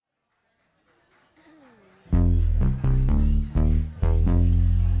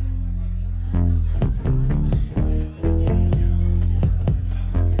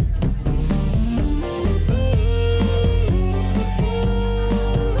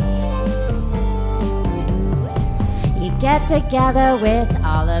Get together with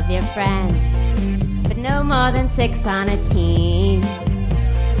all of your friends, but no more than 6 on a team.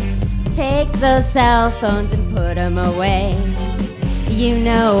 Take those cell phones and put them away. You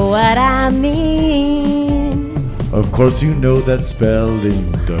know what I mean. Of course you know that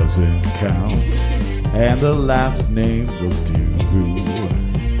spelling doesn't count, and the last name will do.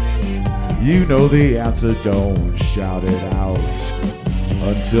 You know the answer, don't shout it out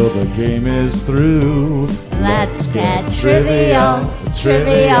until the game is through. Let's get trivial,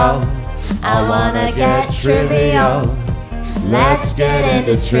 trivial. I wanna get trivial. Let's get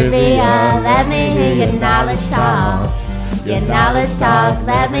into trivia. Let me hear your knowledge talk. Your knowledge talk.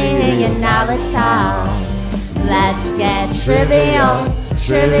 Let me hear your knowledge talk. Let's get trivial,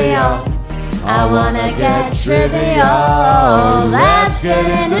 trivial. I wanna get trivial. Let's get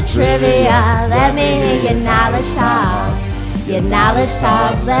into trivia. Let me hear your knowledge talk. Your knowledge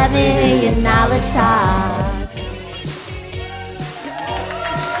talk. Let me hear your knowledge talk.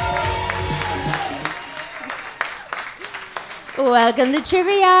 Welcome to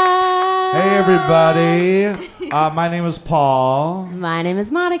Trivia. Hey everybody, my name is Paul. My name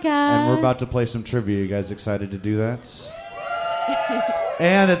is Monica. And we're about to play some trivia. You guys excited to do that?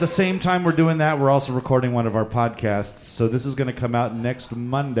 And at the same time we're doing that, we're also recording one of our podcasts. So this is going to come out next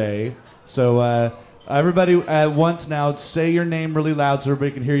Monday. So everybody at once now, say your name really loud so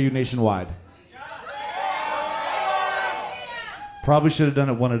everybody can hear you nationwide. Probably should have done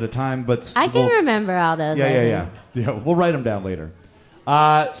it one at a time, but I can remember all those. Yeah. We'll write them down later.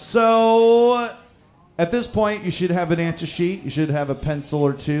 So at this point, you should have an answer sheet. You should have a pencil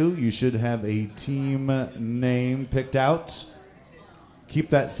or two. You should have a team name picked out. Keep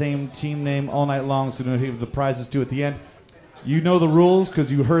that same team name all night long, so you know who the prizes to at the end. You know the rules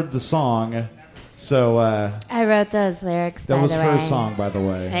because you heard the song. So I wrote those lyrics. That was her way. song, by the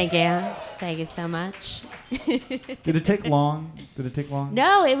way. Thank you so much. Did it take long?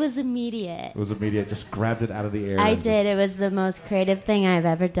 No, it was immediate. It was immediate. Just grabbed it out of the air. I did. It was the most creative thing I've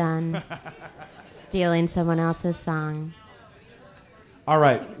ever done. Stealing someone else's song. All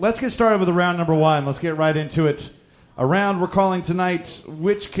right. Let's get started with round number 1. Let's get right into it. A round we're calling tonight,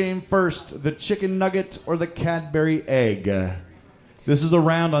 which came first, the chicken nugget or the Cadbury egg? This is a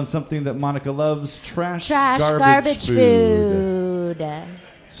round on something that Monica loves, trash garbage food.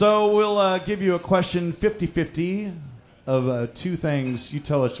 So we'll give you a question 50-50 of two things. You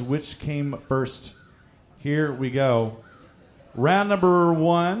tell us which came first. Here we go. Round number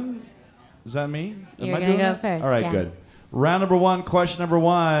 1. Is that me? You're going to go first. All right, good. Round number 1, question number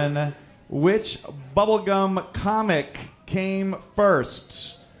 1. Which bubblegum comic came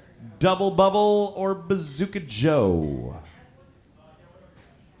first? Double Bubble or Bazooka Joe?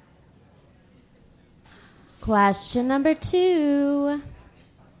 Question number 2.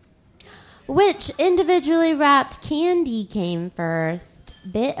 Which individually wrapped candy came first?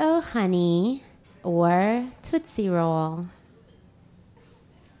 Bit-O-Honey or Tootsie Roll?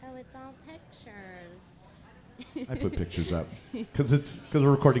 Oh, it's all pictures. I put pictures up because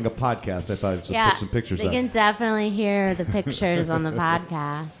we're recording a podcast. I thought I'd just put some pictures up. They can definitely hear the pictures on the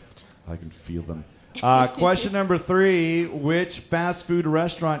podcast. I can feel them. Question number 3. Which fast food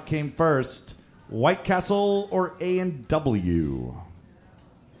restaurant came first? White Castle or A&W?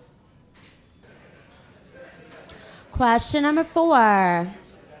 Question number 4.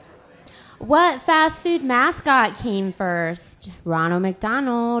 What fast food mascot came first? Ronald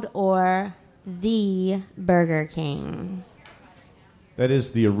McDonald or the Burger King? That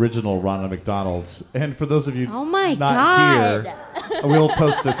is the original Ronald McDonald. And for those of you not God. Here, we'll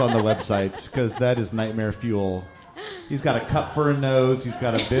post this on the website because that is nightmare fuel. He's got a cup for a nose. He's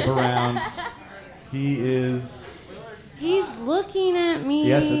got a bib around. He's looking at me.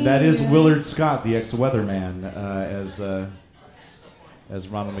 Yes, and that is Willard Scott, the ex-weatherman, as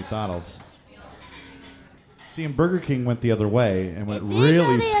Ronald McDonald. See, and Burger King went the other way and went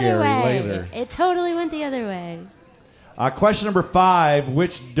really scary later. It totally went the other way. Question number 5.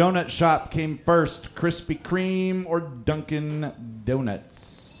 Which donut shop came first? Krispy Kreme or Dunkin'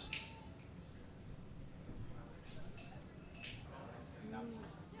 Donuts?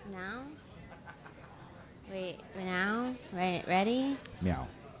 Now? Wait, now? Right, ready? Meow.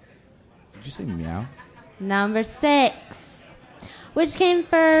 Did you say meow? Number 6. Which came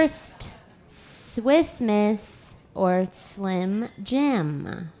first? Swiss Miss or Slim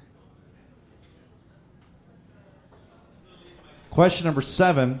Jim? Question number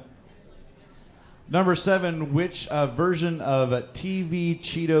 7. Number 7, which version of TV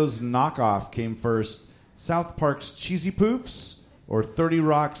Cheetos knockoff came first? South Park's Cheesy Poofs or 30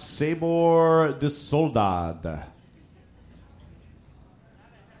 Rock's Sabor de Soldad?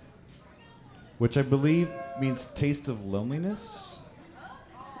 which I believe means taste of loneliness.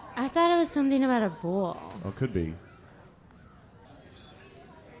 I thought it was something about a bull. Oh, could be.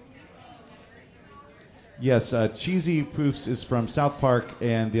 Yes, Cheesy Poofs is from South Park,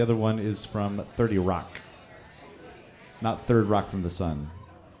 and the other one is from 30 Rock. Not Third Rock from the Sun.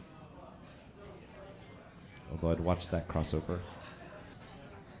 Although I'd watch that crossover.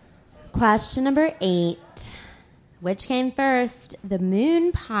 Question number 8. Which came first, the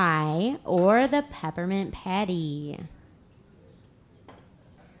moon pie or the peppermint patty?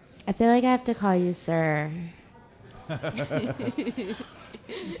 I feel like I have to call you sir. You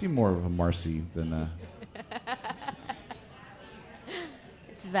seem more of a Marcy than a...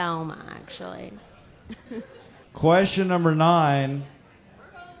 It's Velma, actually. Question number 9.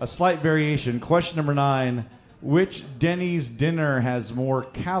 A slight variation. Question number 9. Which Denny's dinner has more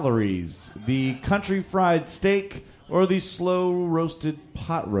calories? The country fried steak or the slow roasted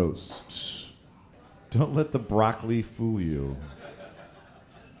pot roast? Don't let the broccoli fool you.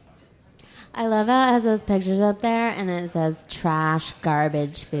 I love how it has those pictures up there and it says trash,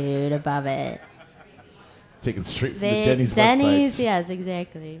 garbage food above it. Taken straight from the Denny's Denny's, website. yes,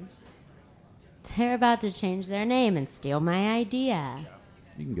 exactly. They're about to change their name and steal my idea.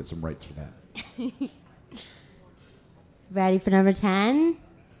 You can get some rights for that. Ready for number 10?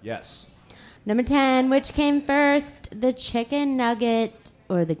 Yes. Number 10, which came first, the chicken nugget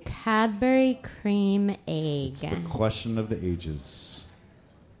or the Cadbury cream egg? It's the question of the ages.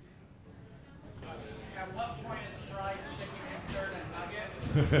 At what point is fried chicken considered a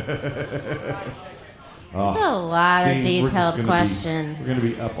nugget? That's a lot of we're just detailed gonna questions. We're going to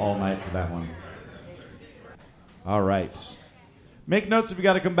be up all night for that one. All right. Make notes if you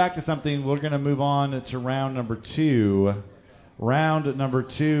got to come back to something. We're going to move on to round number 2. Round number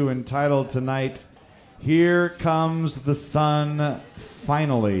 2 entitled tonight, Here Comes the Sun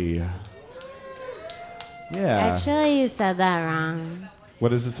Finally. Yeah. Actually, you said that wrong. What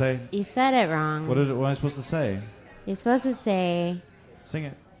does it say? You said it wrong. What am I supposed to say? You're supposed to say, Sing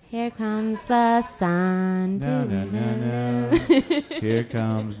it. here comes the sun. No, no, no, no. Here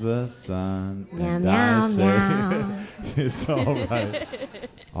comes the sun. Meow, And meow, I say, meow. it's all right.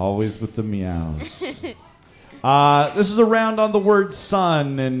 Always with the meows. This is a round on the word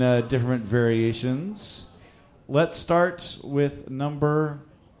sun in different variations. Let's start with number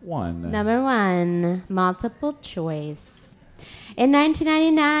 1. Number 1, multiple choice. In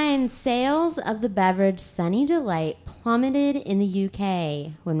 1999, sales of the beverage Sunny Delight plummeted in the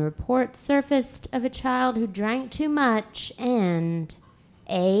UK when reports surfaced of a child who drank too much and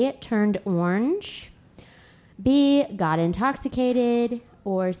A, turned orange, B, got intoxicated,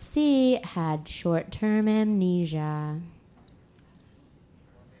 or C, had short-term amnesia.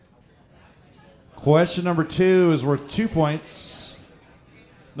 Question number 2 is worth 2 points.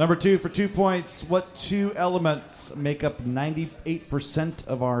 Number 2 for 2 points. What 2 elements make up 98%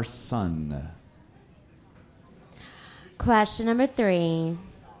 of our sun? Question number 3.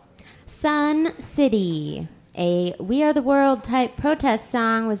 Sun City, a We Are the World type protest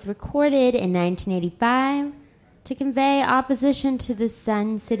song, was recorded in 1985 to convey opposition to the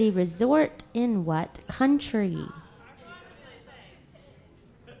Sun City Resort in what country?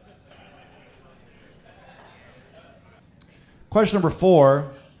 Question number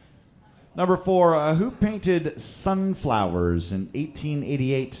 4. Number 4, who painted sunflowers in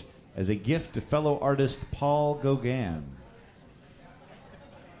 1888 as a gift to fellow artist Paul Gauguin?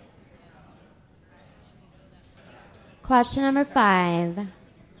 Question number 5.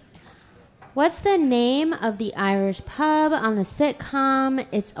 What's the name of the Irish pub on the sitcom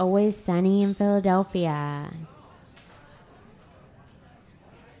It's Always Sunny in Philadelphia?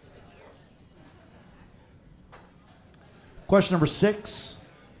 Question number 6.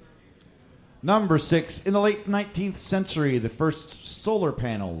 Number 6. In the late 19th century, the first solar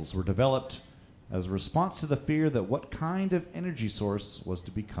panels were developed as a response to the fear that what kind of energy source was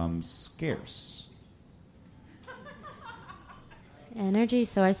to become scarce? Energy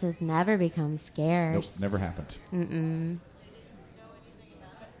sources never become Nope, scarce. never happened.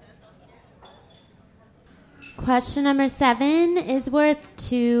 Question number 7 is worth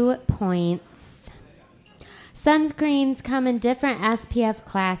 2 points. Sunscreens come in different SPF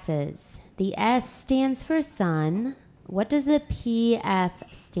classes. The S stands for sun. What does the PF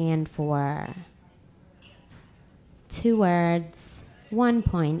stand for? 2 words, 1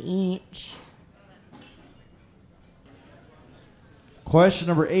 point each. Question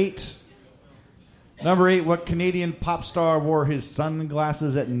number 8. Number 8, what Canadian pop star wore his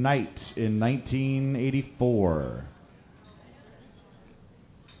sunglasses at night in 1984?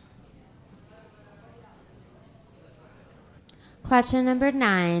 Question number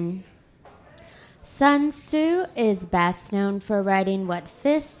 9. Sun Tzu is best known for writing what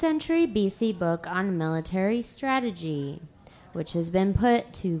 5th century BC book on military strategy, which has been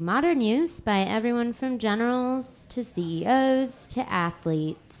put to modern use by everyone from generals to CEOs to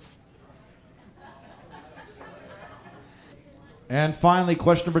athletes. And finally,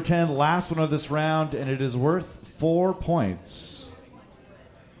 question number 10, last one of this round, and it is worth 4 points.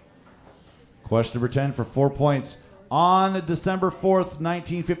 Question number 10 for 4 points. On December 4th,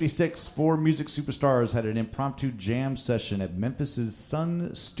 1956, 4 music superstars had an impromptu jam session at Memphis'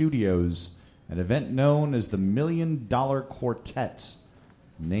 Sun Studios, an event known as the $1 Million Quartet.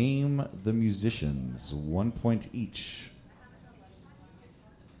 Name the musicians. 1 point each.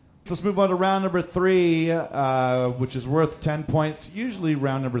 Let's move on to round number 3, which is worth 10 points. Usually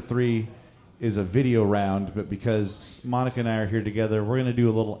round number 3 is a video round, but because Monica and I are here together, we're going to do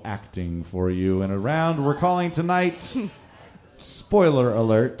a little acting for you in a round we're calling tonight Spoiler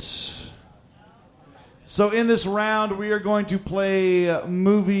Alert. So in this round, we are going to play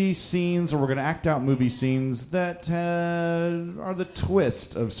movie scenes, or we're going to act out movie scenes that are the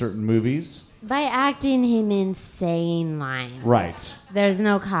twist of certain movies. By acting, he means saying lines. Right. There's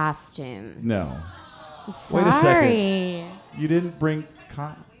no costume. No. Sorry. Wait a second. You didn't bring...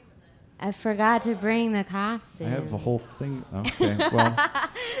 I forgot to bring the costume. I have a whole thing. Okay, well.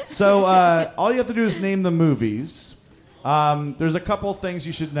 So all you have to do is name the movies. There's a couple things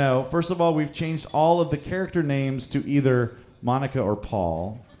you should know. First of all, we've changed all of the character names to either Monica or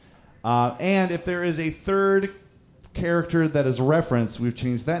Paul. And if there is a third character that is referenced, we've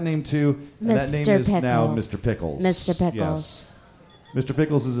changed that name too. And that name is now Mr. Pickles. Mr. Pickles. Yes. Mr.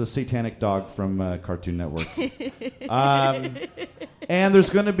 Pickles is a satanic dog from Cartoon Network. And there's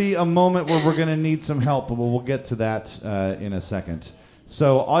going to be a moment where we're going to need some help, but we'll get to that in a second.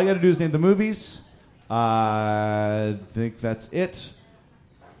 So all you got to do is name the movies. I think that's it.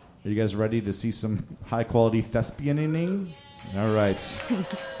 Are you guys ready to see some high-quality thespianing? All right.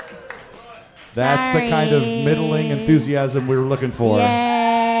 That's the kind of middling enthusiasm we were looking for. Yay!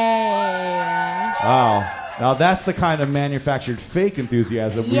 Oh. Now, that's the kind of manufactured fake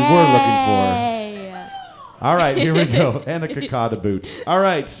enthusiasm we were looking for. All right, here we go. And a caca to boot. All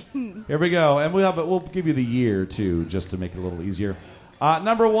right, here we go. And we'll give you the year, too, just to make it a little easier.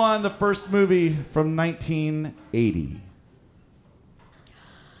 Number 1, the first movie from 1980.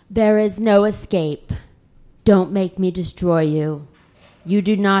 There is no escape. Don't make me destroy you. You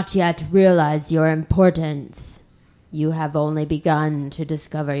do not yet realize your importance. You have only begun to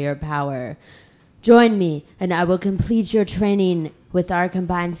discover your power. Join me, and I will complete your training. With our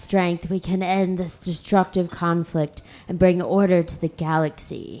combined strength, we can end this destructive conflict and bring order to the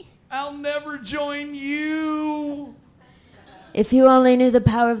galaxy. I'll never join you. If you only knew the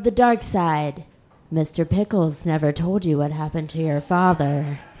power of the dark side. Mr. Pickles never told you what happened to your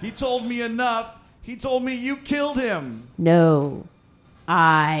father. He told me enough. He told me you killed him. No,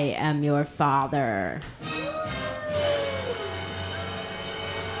 I am your father.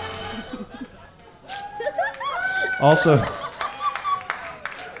 Also,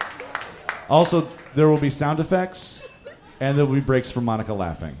 there will be sound effects, and there will be breaks for Monica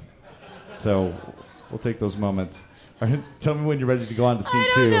laughing. So we'll take those moments. All right, tell me when you're ready to go on to scene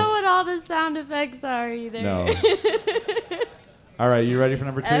 2. I don't know what all the sound effects are either. No. All right, you ready for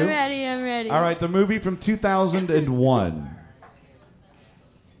number 2? I'm ready. All right, the movie from 2001.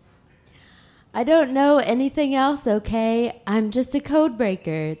 I don't know anything else, okay? I'm just a code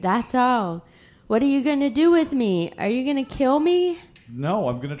breaker, that's all. What are you going to do with me? Are you going to kill me? No,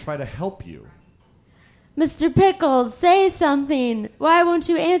 I'm going to try to help you. Mr. Pickles, say something. Why won't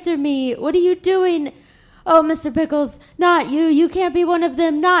you answer me? What are you doing? Oh, Mr. Pickles, not you. You can't be one of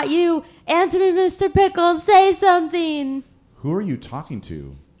them. Not you. Answer me, Mr. Pickles. Say something. Who are you talking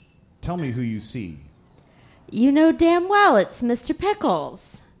to? Tell me who you see. You know damn well it's Mr.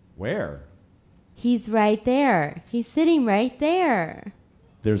 Pickles. Where? He's right there. He's sitting right there.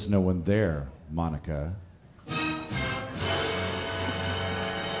 There's no one there, Monica.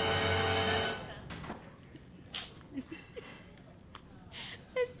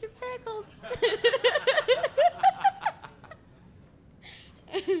 Mr. Pickles.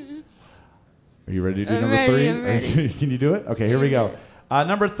 Are you ready to do I'm number ready, 3? I'm ready. Can you do it? Okay, here we go.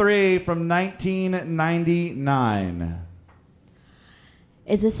 Number 3 from 1999.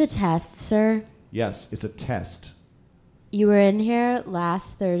 Is this a test, sir? Yes, it's a test. You were in here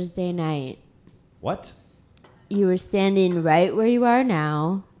last Thursday night. What? You were standing right where you are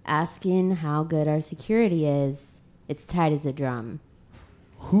now, asking how good our security is. It's tight as a drum.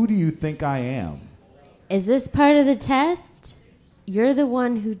 Who do you think I am? Is this part of the test? You're the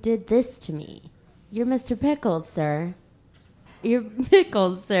one who did this to me. You're Mr. Pickles, sir. You're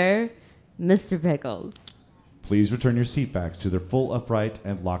Pickles, sir. Mr. Pickles. Please return your seat backs to their full upright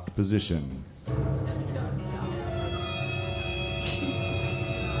and locked position. I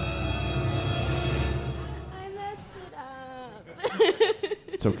messed it up.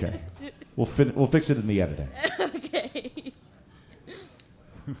 It's okay. We'll fix it in the editing. Okay.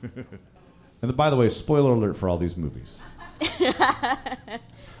 And by the way, spoiler alert for all these movies. It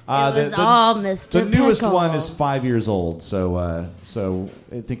was all Mr. The newest Pickles. one is 5 years old, so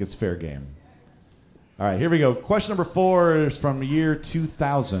I think it's fair game. All right, here we go. Question number 4 is from the year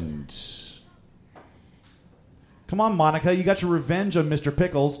 2000. Come on, Monica, you got your revenge on Mr.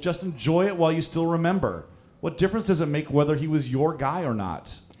 Pickles. Just enjoy it while you still remember. What difference does it make whether he was your guy or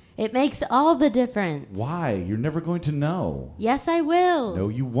not? It makes all the difference. Why? You're never going to know. Yes, I will. No,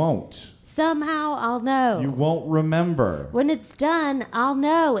 you won't. Somehow I'll know. You won't remember. When it's done, I'll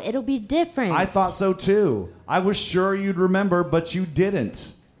know. It'll be different. I thought so too. I was sure you'd remember, but you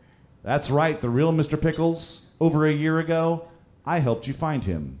didn't. That's right, the real Mr. Pickles. Over a year ago, I helped you find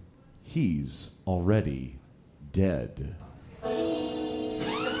him. He's already dead.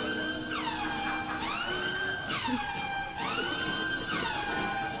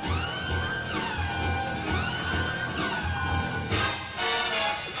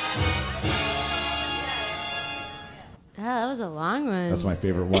 Oh, that was a long one. That's my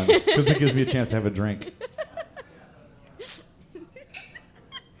favorite one because it gives me a chance to have a drink.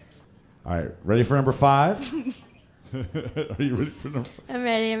 All right, ready for number 5? Are you ready for number 5? I'm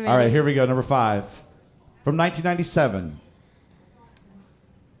ready. All right, here we go. Number 5. From 1997.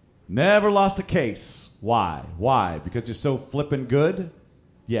 Never lost a case. Why? Why? Because you're so flippin' good?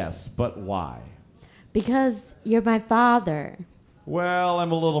 Yes, but why? Because you're my father. Well,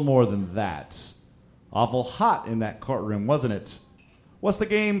 I'm a little more than that. Awful hot in that courtroom, wasn't it? What's the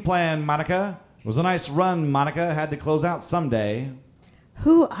game plan, Monica? It was a nice run, Monica. Had to close out someday.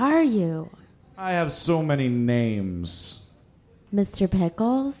 Who are you? I have so many names. Mr.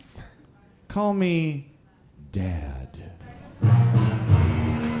 Pickles? Call me Dad. That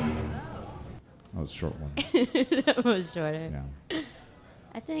was a short one. That was shorter. Yeah.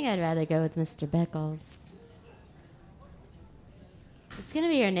 I think I'd rather go with Mr. Pickles. It's going to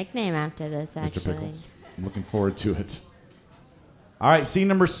be your nickname after this, actually. Mr. Pickles. I'm looking forward to it. All right, scene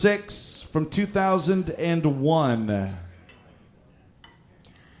number 6 from 2001.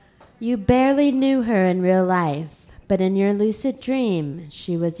 You barely knew her in real life, but in your lucid dream,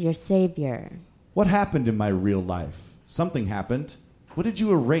 she was your savior. What happened in my real life? Something happened. What did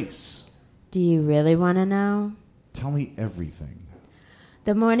you erase? Do you really want to know? Tell me everything.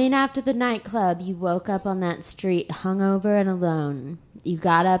 The morning after the nightclub, you woke up on that street hungover and alone. You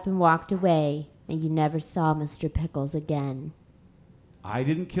got up and walked away, and you never saw Mr. Pickles again. I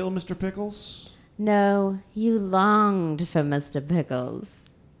didn't kill Mr. Pickles? No, you longed for Mr. Pickles.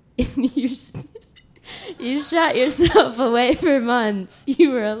 You shot yourself away for months. You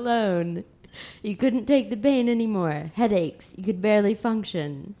were alone. You couldn't take the pain anymore. Headaches. You could barely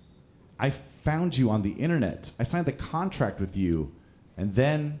function. I found you on the internet. I signed the contract with you. And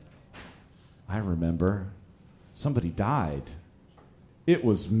then, I remember, somebody died. It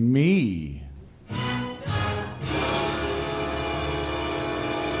was me.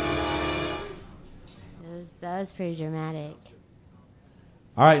 That was pretty dramatic.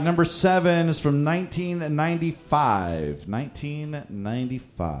 All right, number 7 is from 1995.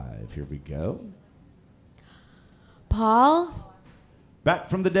 1995. Here we go. Paul? Back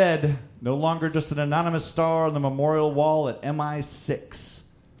from the dead. No longer just an anonymous star on the memorial wall at MI6.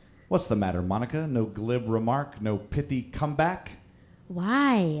 What's the matter, Monica? No glib remark, no pithy comeback?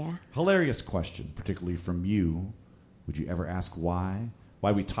 Why? Hilarious question, particularly from you. Would you ever ask why?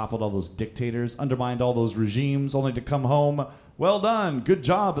 Why we toppled all those dictators, undermined all those regimes, only to come home? Well done, good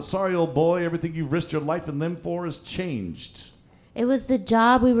job, but sorry, old boy, everything you've risked your life and limb for has changed. It was the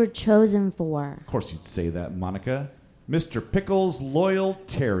job we were chosen for. Of course you'd say that, Monica. Mr. Pickles' loyal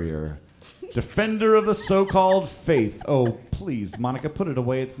terrier. Defender of the so-called faith. Oh, please, Monica, put it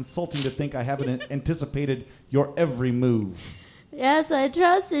away. It's insulting to think I haven't anticipated your every move. Yes, I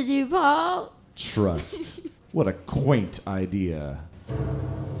trusted you, Paul. Trust. What a quaint idea.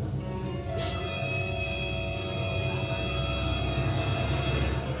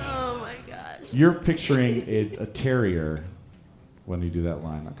 Oh, my gosh. You're picturing a terrier when you do that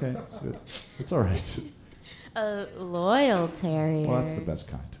line. Okay, that's good. It's all right. A loyal terrier. Well, that's the best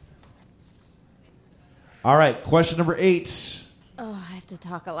kind. All right, question number 8. Oh, I have to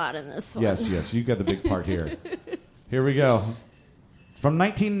talk a lot in this one. Yes, you got the big part here. Here we go. From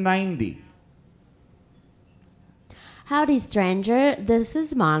 1990. Howdy, stranger. This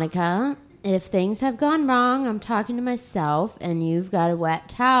is Monica. If things have gone wrong, I'm talking to myself, and you've got a wet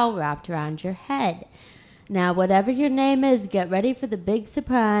towel wrapped around your head. Now, whatever your name is, get ready for the big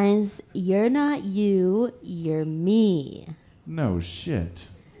surprise. You're not you, you're me. No shit.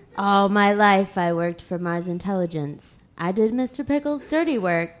 All my life, I worked for Mars Intelligence. I did Mr. Pickles' dirty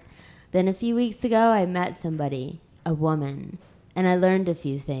work. Then a few weeks ago, I met somebody, a woman, and I learned a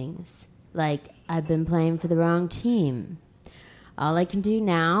few things, like I've been playing for the wrong team. All I can do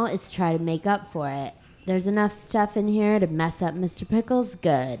now is try to make up for it. There's enough stuff in here to mess up Mr. Pickles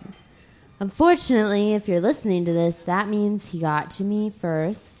good. Unfortunately, if you're listening to this, that means he got to me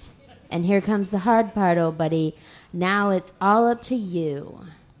first. And here comes the hard part, old buddy. Now it's all up to you.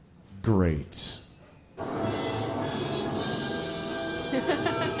 Great.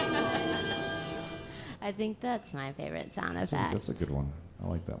 I think that's my favorite sound effect. That's a good one. I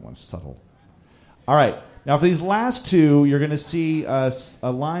like that one. Subtle. All right. Now, for these last two, you're going to see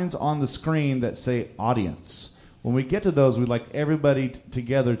lines on the screen that say audience. When we get to those, we'd like everybody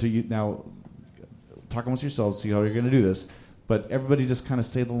together to now talk amongst yourselves, see how you're going to do this. But everybody just kind of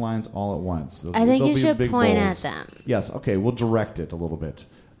say the lines all at once. I think you be should big point bolds. at them. Yes. Okay. We'll direct it a little bit.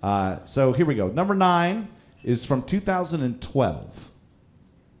 So here we go. Number 9 is from 2012.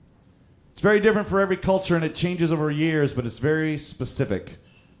 It's very different for every culture, and it changes over years, but it's very specific.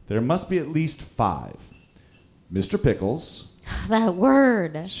 There must be at least 5. Mr. Pickles. That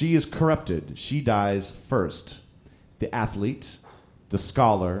word. She is corrupted. She dies first. The athlete, the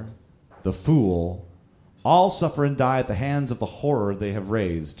scholar, the fool, all suffer and die at the hands of the horror they have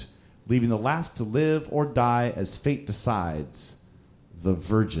raised, leaving the last to live or die as fate decides. The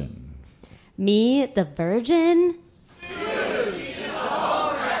virgin. Me, the virgin?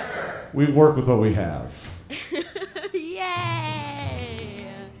 We work with what we have. Yay!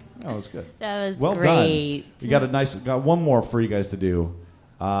 That was good. That was well great. done. Got one more for you guys to do.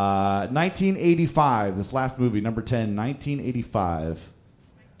 1985, this last movie, number 10, 1985.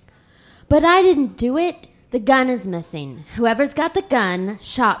 But I didn't do it. The gun is missing. Whoever's got the gun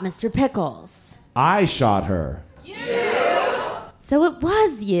shot Mr. Pickles. I shot her. So it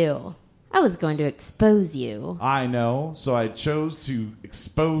was you. I was going to expose you. I know, so I chose to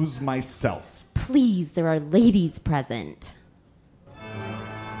expose myself. Please, there are ladies present.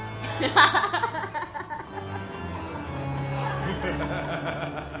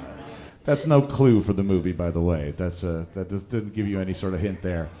 That's no clue for the movie, by the way. That just didn't give you any sort of hint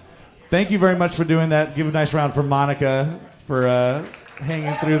there. Thank you very much for doing that. Give a nice round for Monica for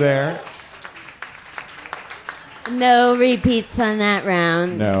hanging through there. No repeats on that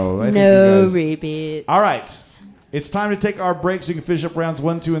round. No. No repeats. All right. It's time to take our break so you can finish up rounds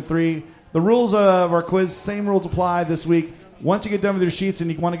 1, 2, and 3. The rules of our quiz, same rules apply this week. Once you get done with your sheets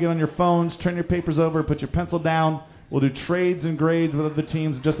and you want to get on your phones, turn your papers over, put your pencil down. We'll do trades and grades with other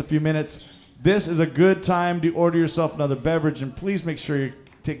teams in just a few minutes. This is a good time to order yourself another beverage, and please make sure you're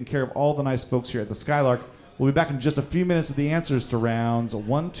taking care of all the nice folks here at the Skylark. We'll be back in just a few minutes with the answers to rounds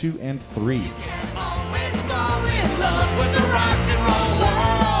 1, 2, and 3.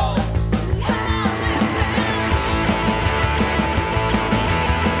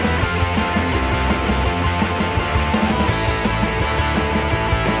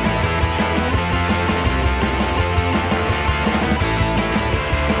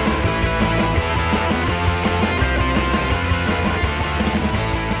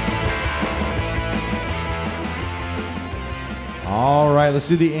 All right, let's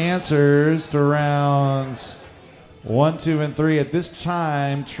do the answers to rounds 1, 2, and 3. At this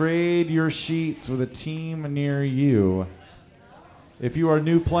time, trade your sheets with a team near you. If you are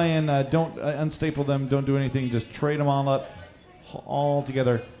new playing, don't unstaple them. Don't do anything. Just trade them all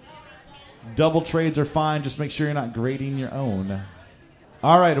together. Double trades are fine. Just make sure you're not grading your own.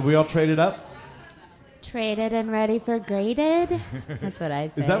 All right, have we all traded up? Traded and ready for graded? That's what I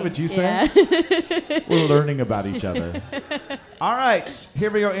say. Is that what you say? Yeah. We're learning about each other. All right, here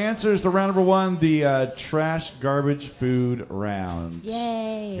we go. Answers to round number 1, the trash, garbage, food round.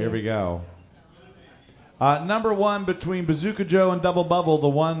 Yay. Here we go. Number 1, between Bazooka Joe and Double Bubble,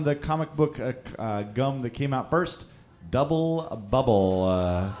 the comic book gum that came out first, Double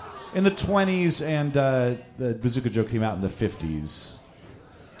Bubble. In the 20s, and the Bazooka Joe came out in the 50s.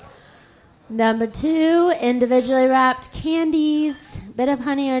 Number 2, individually wrapped candies. Bit of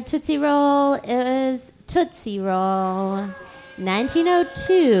honey or Tootsie Roll. It was Tootsie Roll.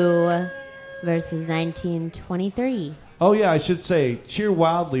 1902 versus 1923. Oh, yeah, I should say, cheer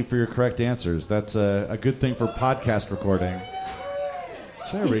wildly for your correct answers. That's a good thing for podcast recording.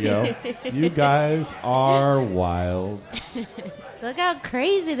 There we go. You guys are wild. Look how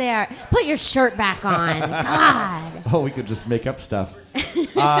crazy they are. Put your shirt back on. God. Oh, we could just make up stuff.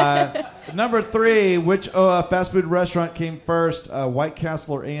 Number 3, which fast food restaurant came first? White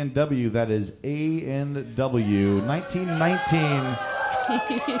Castle or A&W? That is A&W.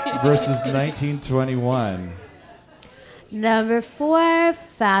 1919 versus 1921. Number 4,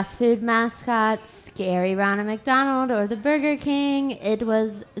 fast food mascots. Gary Ronald McDonald or the Burger King. It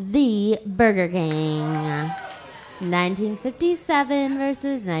was the Burger King. 1957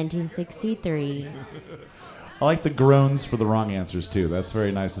 versus 1963. I like the groans for the wrong answers, too. That's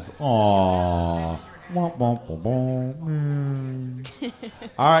very nice. Aww.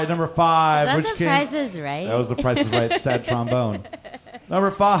 All right, number 5. Is that the Price is Right? That was the Price is Right. Sad trombone.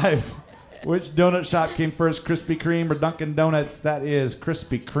 Number 5. Which donut shop came first, Krispy Kreme or Dunkin' Donuts? That is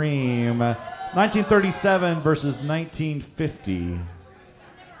Krispy Kreme. 1937 versus 1950.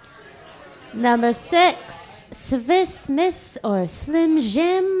 Number 6, Swiss Miss or Slim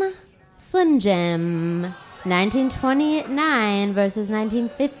Jim? Slim Jim. 1929 versus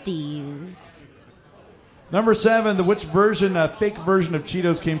 1950s. Number 7, which version, fake version of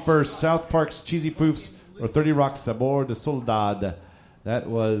Cheetos came first? South Park's Cheesy Poofs or 30 Rock's Sabor de Soldad? That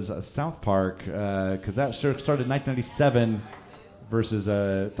was South Park, because that started in 1997 versus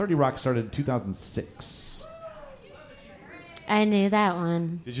 30 Rock started in 2006. I knew that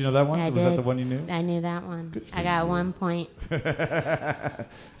one. Did you know that one? Was that the one you knew? I knew that one. I got 1 point.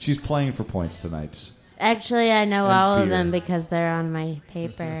 She's playing for points tonight. Actually, I know all of them because they're on my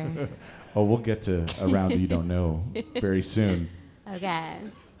paper. Oh, we'll get to a round you don't know very soon. Okay.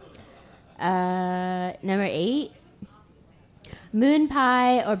 Number 8. Moon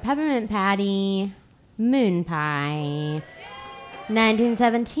pie or peppermint patty? Moon pie.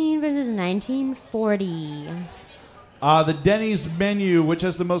 1917 versus 1940. The Denny's menu, which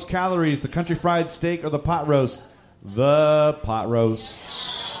has the most calories, the country fried steak or the pot roast? The pot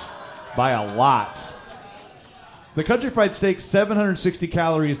roast. By a lot. The country fried steak, 760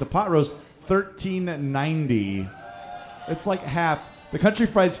 calories. The pot roast, 1390. It's like half. The country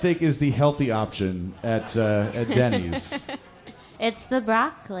fried steak is the healthy option at Denny's. It's the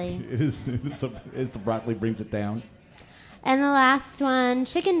broccoli. It is. It's the broccoli brings it down. And the last one,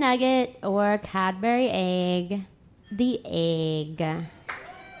 chicken nugget or Cadbury egg. The egg.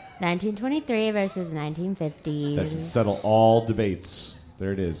 1923 versus 1950. That should settle all debates.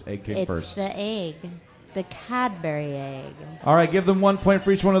 There it is. Egg came first. It's the egg. The Cadbury egg. All right, give them 1 point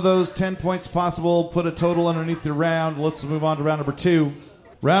for each one of those. 10 points possible. Put a total underneath the round. Let's move on to round number 2.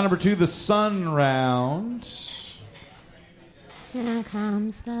 Round number 2, the sun round. Here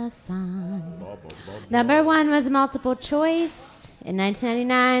comes the sun. Number 1 was multiple choice. In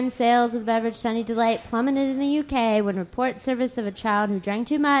 1999, sales of the beverage Sunny Delight plummeted in the UK when reports surfaced of a child who drank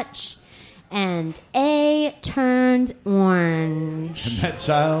too much, and A turned orange. And that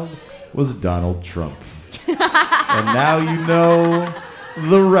child was Donald Trump. And now you know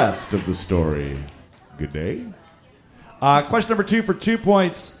the rest of the story. Good day. Question number 2 for 2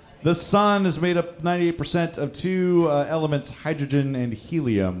 points. The sun is made up 98% of 2 elements, hydrogen and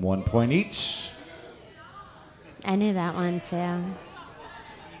helium. 1 point each. I knew that one, too.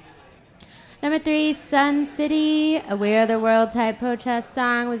 Number 3, Sun City, a We Are the World type protest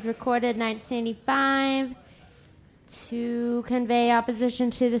song, was recorded in 1985 to convey opposition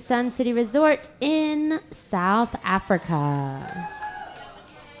to the Sun City Resort in South Africa.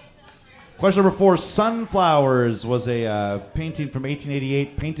 Question number 4, Sunflowers was a painting from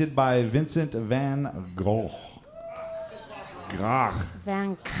 1888 painted by Vincent van Gogh.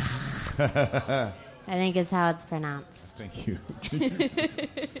 Van Gogh. I think is how it's pronounced. Thank you.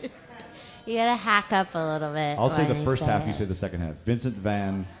 You gotta hack up a little bit. I'll say the when first you say half, it. you say the second half. Vincent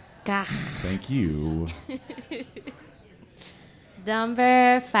van Gogh. Thank you.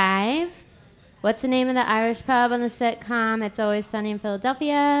 Number 5. What's the name of the Irish pub on the sitcom It's Always Sunny in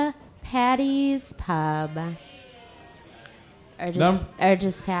Philadelphia? Patty's Pub. Or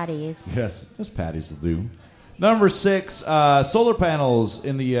just Patty's. Yes, just Patty's will do. Number 6, solar panels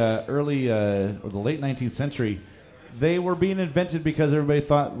in the early or the late 19th century. They were being invented because everybody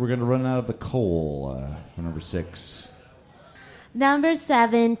thought we're going to run out of the coal for number 6. Number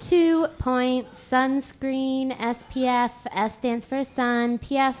 7, 2 points. Sunscreen, SPF. S stands for sun.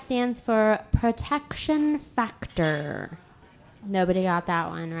 PF stands for protection factor. Nobody got that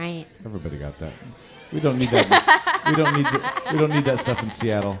one, right? Everybody got that. We don't need that. we don't need that stuff in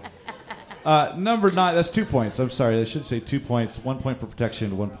Seattle. Number 9, that's 2 points. I'm sorry, I should say 2 points. 1 point for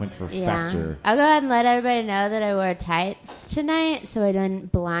protection, 1 point for factor. I'll go ahead and let everybody know that I wore tights tonight so I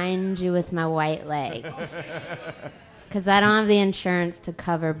didn't blind you with my white legs. Because I don't have the insurance to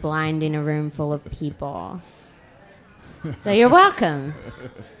cover blinding a room full of people. So you're welcome.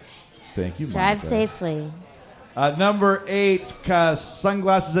 Thank you, Drive Monica. safely. Number 8,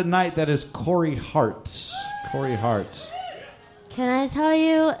 Sunglasses at Night. That is Corey Hart. Corey Hart. Can I tell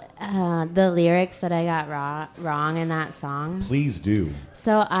you the lyrics that I got wrong in that song? Please do.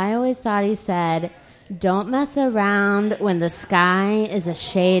 So I always thought he said, "Don't mess around when the sky is a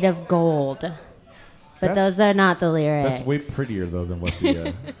shade of gold." But those are not the lyrics. That's way prettier, though, than what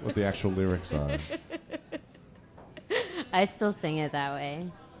the actual lyrics are. I still sing it that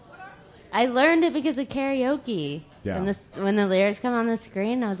way. I learned it because of karaoke. Yeah. When the lyrics come on the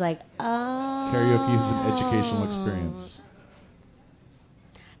screen, I was like, oh. Karaoke is an educational experience.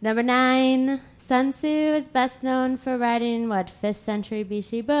 Number 9, Sun Tzu is best known for writing what 5th century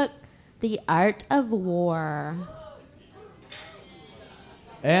BC book, The Art of War.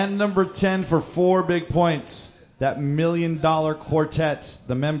 And number 10 for 4 big points. That $1 Million Quartet.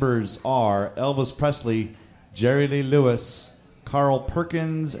 The members are Elvis Presley, Jerry Lee Lewis, Carl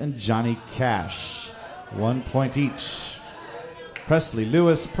Perkins, and Johnny Cash. 1 point each. Presley,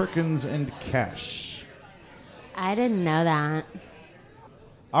 Lewis, Perkins, and Cash. I didn't know that.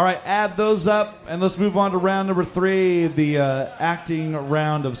 All right, add those up, and let's move on to round number 3, the acting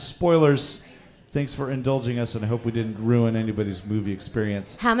round of spoilers. Thanks for indulging us, and I hope we didn't ruin anybody's movie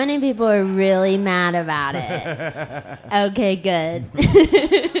experience. How many people are really mad about it? Okay, good.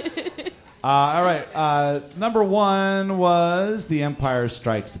 All right, number 1 was The Empire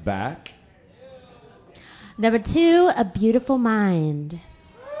Strikes Back. Number 2, A Beautiful Mind.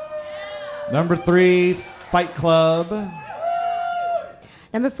 Number 3, Fight Club.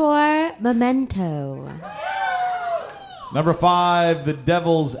 Number 4, Memento. Number 5, The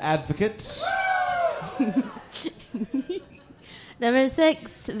Devil's Advocate. Number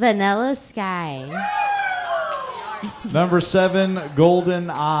 6, Vanilla Sky. Number 7, Golden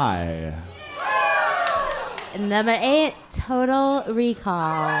Eye. And number 8, Total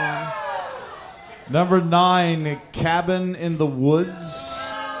Recall. Number 9, Cabin in the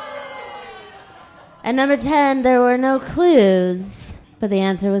Woods. And number 10, there were no clues, but the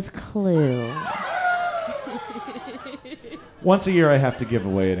answer was Clue. Once a year, I have to give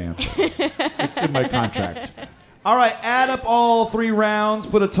away an answer. It's in my contract. All right, add up all 3 rounds,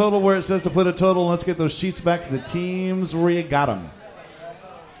 put a total where it says to put a total, and let's get those sheets back to the teams where you got them.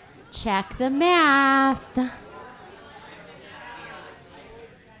 Check the math.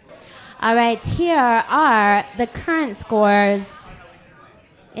 All right, here are the current scores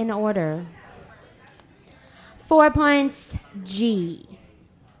in order. 4 points, G.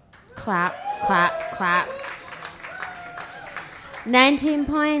 Clap, clap, clap. 19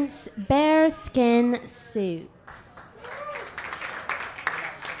 points, Bearskin Soup.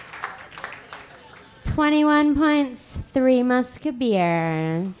 21 points, Three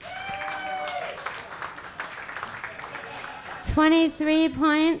Musketeers. 23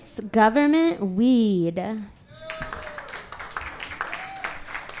 points, Government Weed.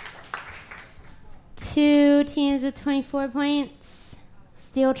 2 teams with 24 points,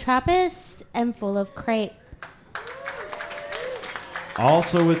 Steel Trappist and Full of Crepe.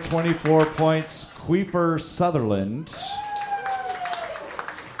 Also with 24 points, Queefer Sutherland.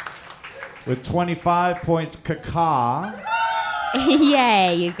 With 25 points, Kaka.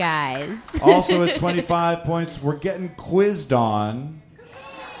 Yay, you guys. Also with 25 points, we're getting quizzed on.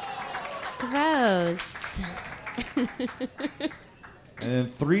 Gross. And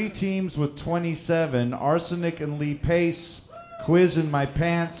then 3 teams with 27, Arsenic and Lee Pace, Quiz in My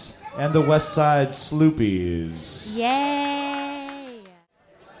Pants, and the West Side Sloopies. Yay.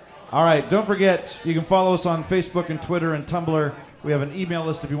 All right, don't forget, you can follow us on Facebook and Twitter and Tumblr. We have an email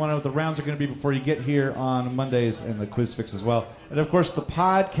list if you want to know what the rounds are going to be before you get here on Mondays, and the Quiz Fix as well. And, of course, the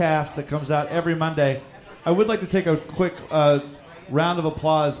podcast that comes out every Monday. I would like to take a quick round of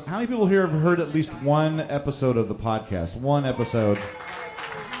applause. How many people here have heard at least one episode of the podcast? One episode.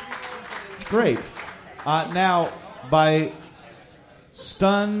 Great. Now, by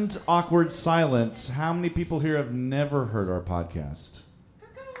stunned, awkward silence, how many people here have never heard our podcast?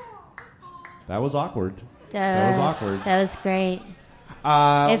 That was awkward. That was awkward. That was great.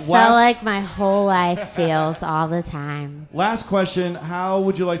 It felt like my whole life feels all the time. Last question. How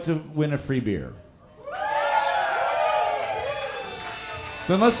would you like to win a free beer?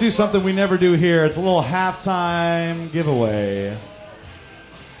 Then let's do something we never do here. It's a little halftime giveaway.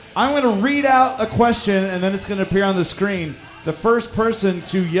 I'm going to read out a question, and then it's going to appear on the screen. The first person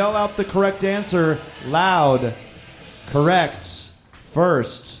to yell out the correct answer loud, correct,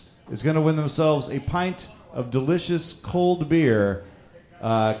 first, is going to win themselves a pint of delicious cold beer,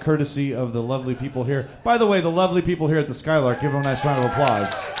 courtesy of the lovely people here. By the way, the lovely people here at the Skylark, give them a nice round of applause.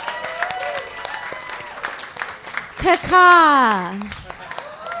 Kaka.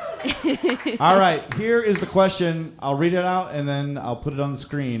 All right, here is the question. I'll read it out and then I'll put it on the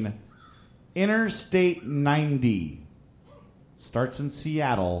screen. Interstate 90 starts in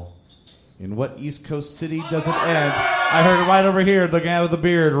Seattle. In what East Coast city does it end? I heard it right over here, the guy with the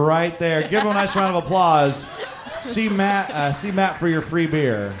beard right there. Give him a nice round of applause. See Matt for your free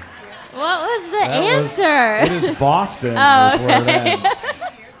beer. What was the answer? It is Boston. Oh, is where it ends.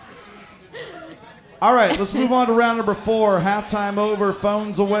 All right, let's move on to round number 4. Halftime over,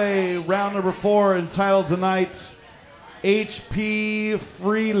 phones away. Round number 4 entitled tonight, H.P.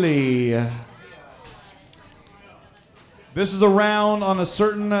 Freely. This is a round on a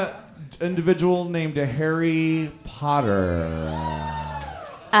certain individual named Harry Potter.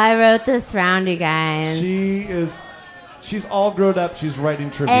 I wrote this round, you guys. She's all grown up. She's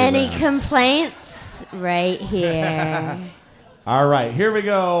writing trivia Any rounds. complaints? Right here. All right, here we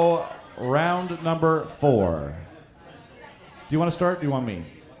go. Round number 4. Do you want to start? Do you want me?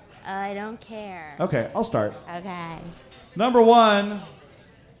 I don't care. Okay, I'll start. Okay. Number 1.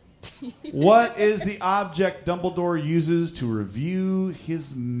 What is the object Dumbledore uses to review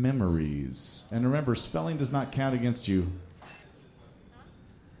his memories? And remember, spelling does not count against you.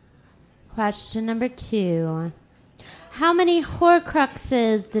 Question number 2. How many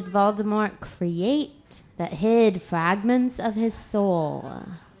Horcruxes did Voldemort create that hid fragments of his soul?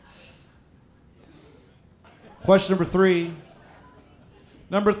 Question number 3.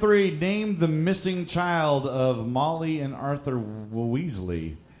 Number 3, name the missing child of Molly and Arthur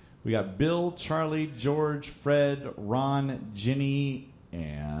Weasley. We got Bill, Charlie, George, Fred, Ron, Ginny,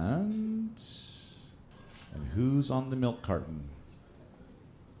 and who's on the milk carton?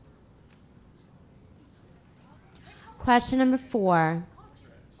 Question number 4.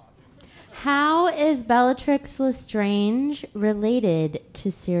 How is Bellatrix Lestrange related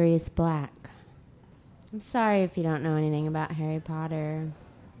to Sirius Black? I'm sorry if you don't know anything about Harry Potter.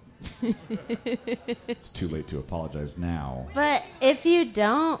 It's too late to apologize now. But if you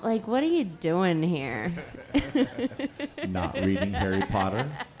don't, what are you doing here? Not reading Harry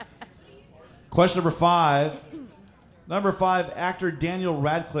Potter. Question number 5. Number 5, actor Daniel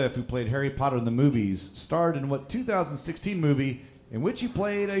Radcliffe, who played Harry Potter in the movies, starred in what 2016 movie in which he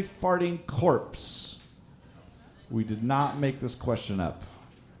played a farting corpse? We did not make this question up.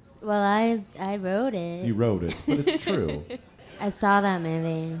 Well, I wrote it. You wrote it, but it's true. I saw that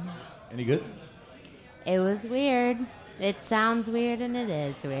movie. Any good? It was weird. It sounds weird and it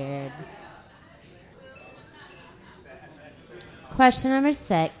is weird. Question number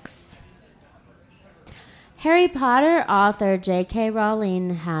 6. Harry Potter author J.K.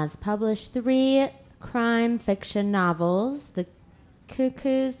 Rowling has published 3 crime fiction novels, The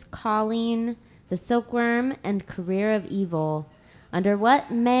Cuckoo's Calling, The Silkworm, and Career of Evil, under what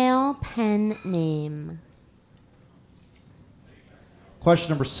male pen name? Question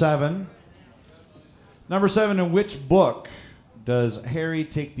number 7. Number 7, in which book does Harry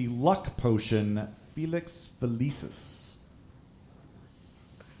take the luck potion Felix Felicis?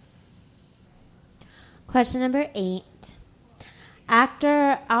 Question number 8.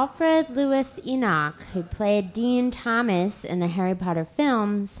 Actor Alfred Lewis Enoch, who played Dean Thomas in the Harry Potter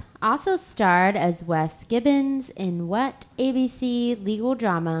films, also starred as Wes Gibbons in what ABC legal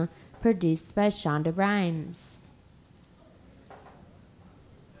drama produced by Shonda Rhimes?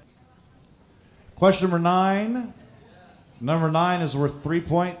 Question number 9. Number 9 is worth 3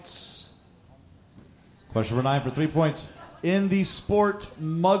 points. Question number 9 for 3 points. In the sport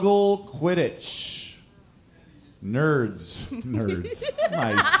Muggle Quidditch. Nerds.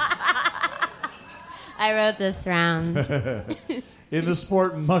 Nice. I wrote this round. In the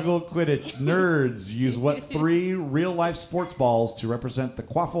sport Muggle Quidditch, nerds use what 3 real-life sports balls to represent the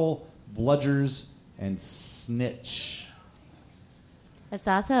quaffle, bludgers, and snitch? It's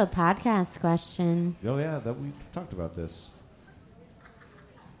also a podcast question. Oh, yeah, that we talked about this.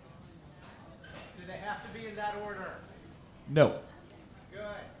 Do they have to be in that order? No. Good.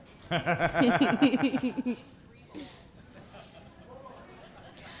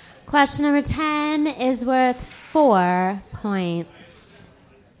 Question number 10 is worth 4 points.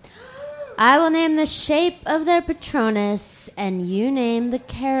 I will name the shape of their Patronus, and you name the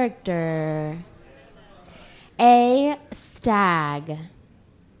character. A. Stag.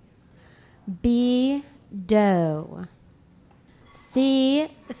 B. Doe. C.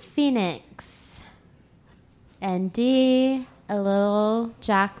 Phoenix. And D. A little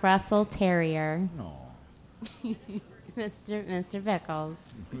Jack Russell Terrier. No. Mr. Pickles.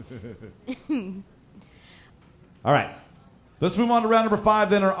 All right. Let's move on to round number 5,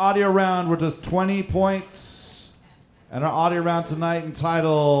 then our audio round. We're just 20 points. And our audio round tonight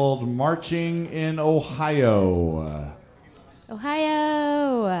entitled Marching in Ohio.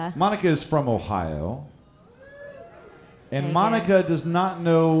 Ohio. Monica is from Ohio. And Very Monica does not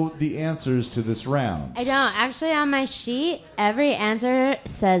know the answers to this round. I don't. Actually, on my sheet, every answer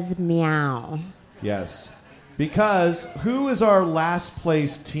says meow. Yes. Because who is our last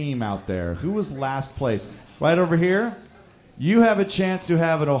place team out there? Who was last place? Right over here? You have a chance to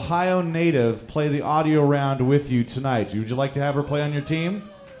have an Ohio native play the audio round with you tonight. Would you like to have her play on your team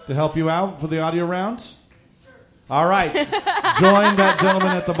to help you out for the audio round? All right. Join that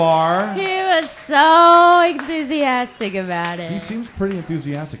gentleman at the bar. He was so enthusiastic about it. He seems pretty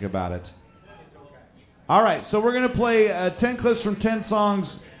enthusiastic about it. All right, so we're going to play 10 clips from 10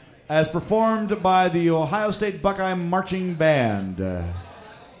 songs as performed by the Ohio State Buckeye Marching Band.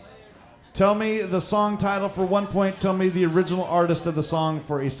 Tell me the song title for 1 point. Tell me the original artist of the song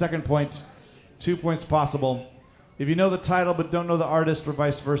for a second point. 2 points possible. If you know the title but don't know the artist or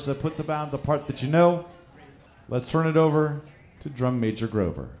vice versa, put the part that you know. Let's turn it over to Drum Major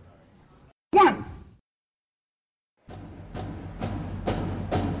Grover. 1.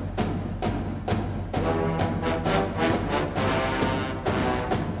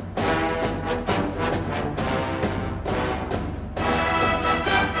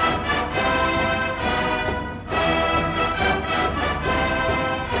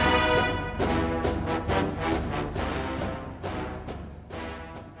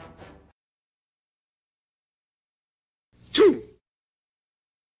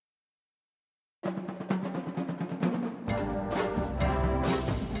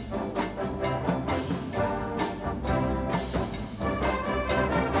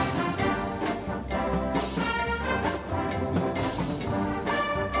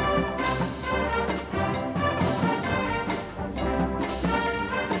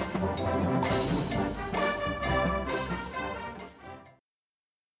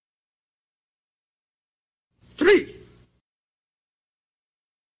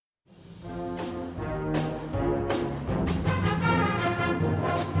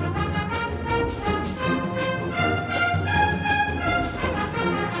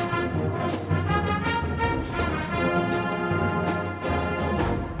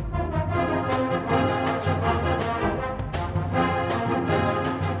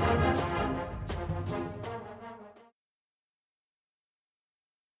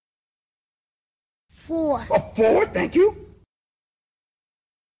 Four. A 4, thank you.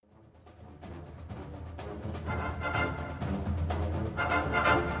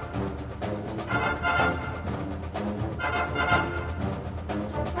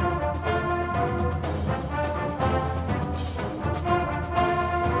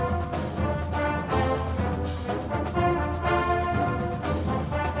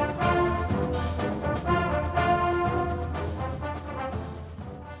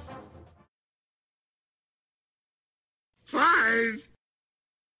 Five.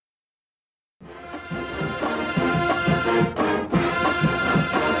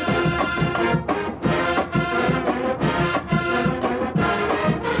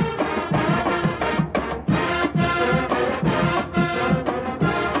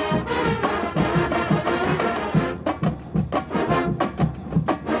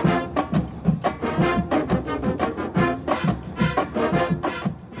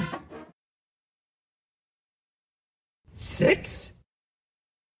 Six.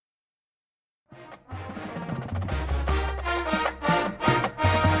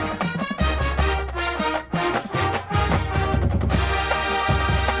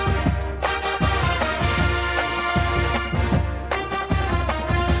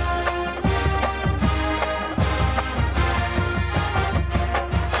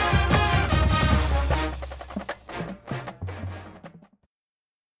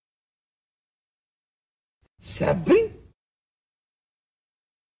 Seven.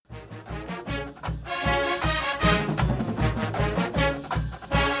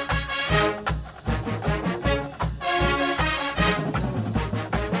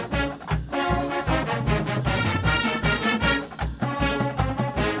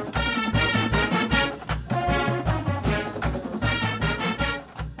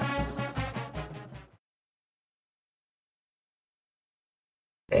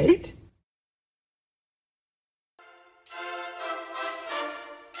 Eight.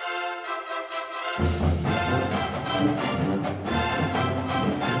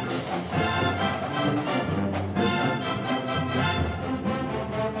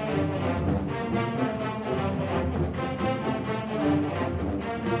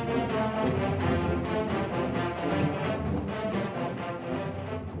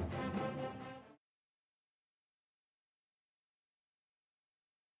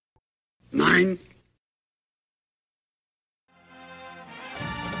 Nine.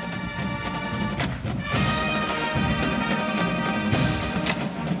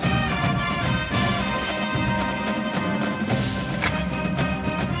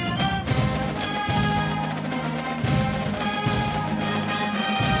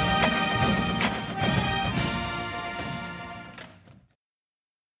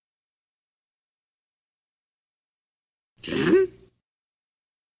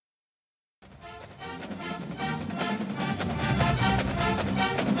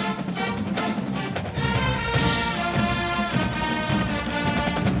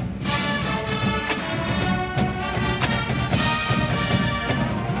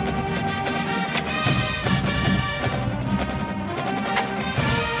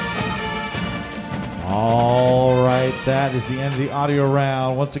 that is the end of the audio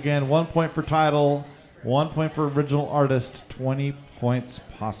round. Once again, 1 point for title, 1 point for original artist, 20 points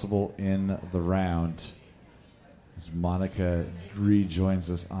possible in the round. As Monica rejoins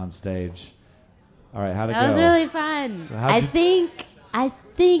us on stage. All right, how'd it go? That was really fun. I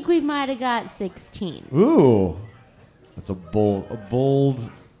think we might have got 16. Ooh, that's a bold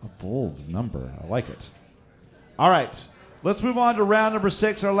number. I like it. All right, let's move on to round number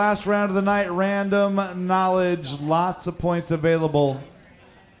 6, our last round of the night. Random knowledge, lots of points available.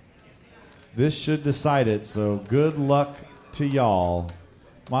 This should decide it. So good luck to y'all.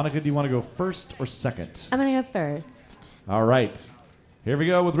 Monica, do you want to go first or second? I'm gonna go first. All right, here we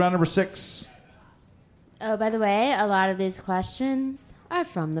go with round number 6. Oh, by the way, a lot of these questions are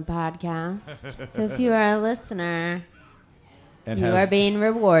from the podcast. So if you are a listener, you are being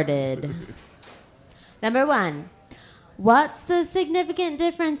rewarded. Number 1. What's the significant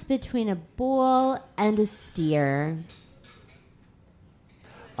difference between a bull and a steer?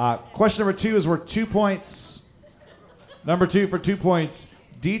 Question number 2 is worth 2 points. Number 2 for 2 points.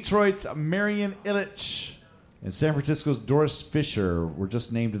 Detroit's Marian Ilitch and San Francisco's Doris Fisher were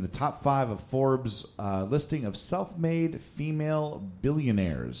just named in the top 5 of Forbes' listing of self-made female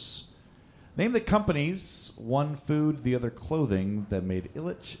billionaires. Name the companies, one food, the other clothing, that made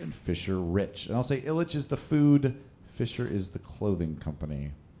Ilitch and Fisher rich. And I'll say Ilitch is the food, Fisher is the clothing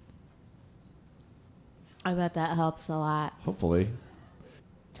company. I bet that helps a lot. Hopefully.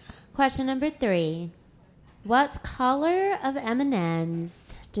 Question number 3. What color of M&Ms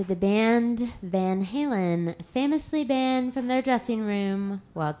did the band Van Halen famously ban from their dressing room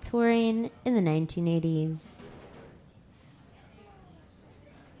while touring in the 1980s?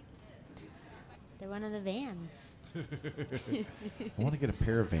 They're one of the Vans. I want to get a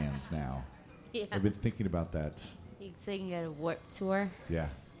pair of Vans now. Yeah. I've been thinking about that. So you can go to Warped Tour. Yeah.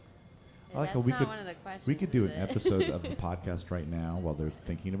 I like That's how we not could one of the questions, we could do an is it? episode of the podcast right now while they're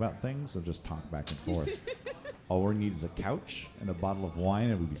thinking about things and just talk back and forth. All we need is a couch and a bottle of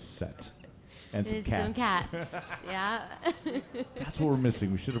wine and we'd be set. And some cats. Some cats. Yeah. That's what we're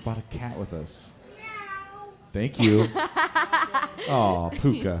missing. We should have brought a cat with us. Thank you. Oh,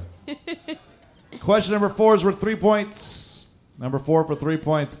 Puka. Question number 4 is worth 3 points. Number 4 for 3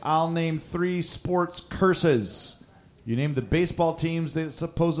 points. I'll name 3 sports curses. You name the baseball teams that it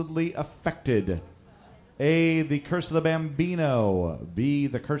supposedly affected. A, the curse of the Bambino. B,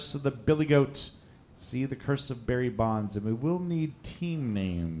 the curse of the Billy Goat. C, the curse of Barry Bonds. And we will need team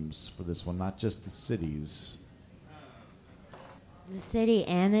names for this one, not just the cities. The city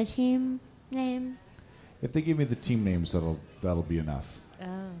and the team name? If they give me the team names, that'll be enough.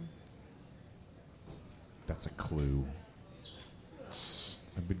 Oh. That's a clue.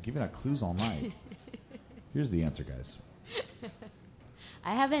 I've been giving out clues all night. Here's the answer, guys.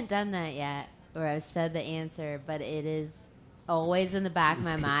 I haven't done that yet, or I've said the answer, but it is always in the back of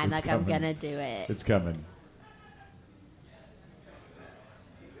my mind, like I'm going to do it. It's coming.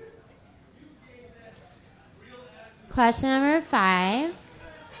 Question number 5.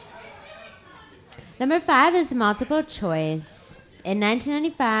 Number 5 is multiple choice. In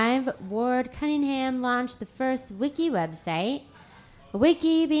 1995, Ward Cunningham launched the first wiki website.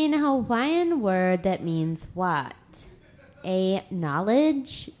 Wiki being a Hawaiian word that means what? A,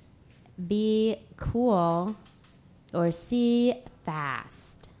 knowledge, B, cool, or C,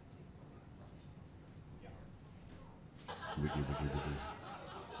 fast. Wiki, wiki, wiki.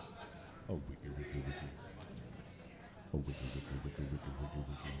 Oh, wiki, wiki, wiki. Oh, wiki, wiki, wiki, wiki, wiki,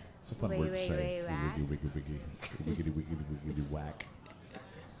 wiki. It's a fun word to say. Whack. Wiki, wiki, wiki. Wiki, wiki, wiki, whack.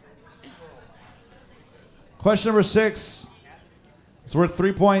 Question number 6. It's worth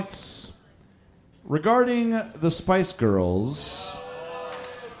 3 points. Regarding the Spice Girls,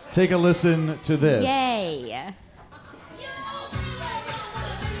 take a listen to this. Yay.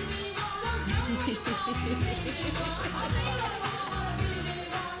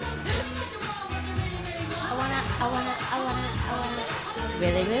 I wanna.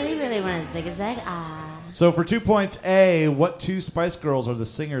 Really wanna zig-a-zag. So for 2 points, A, what 2 Spice Girls are the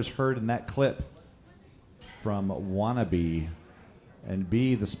singers heard in that clip from Wannabe? And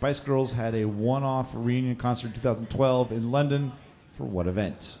B, the Spice Girls had a one-off reunion concert in 2012 in London for what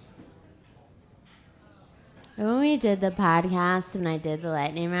event? When we did the podcast, when I did the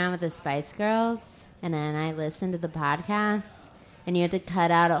lightning round with the Spice Girls, and then I listened to the podcast, and you had to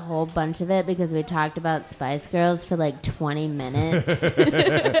cut out a whole bunch of it because we talked about Spice Girls for like 20 minutes.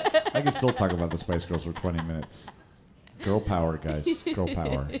 I can still talk about the Spice Girls for 20 minutes. Girl power, guys. Girl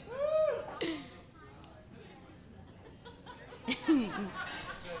power.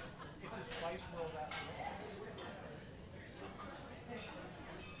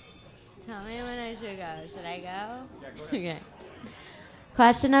 Tell me when I should go. Should I go? Yeah, go ahead. Okay.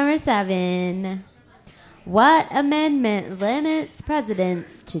 Question number 7. What amendment limits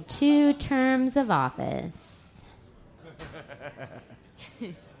presidents to 2 terms of office?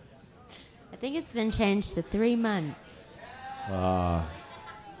 I think it's been changed to 3 months. Then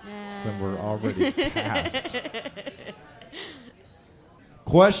we're already past.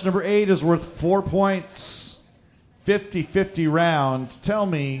 Question number 8 is worth 4 points. 50-50 round. Tell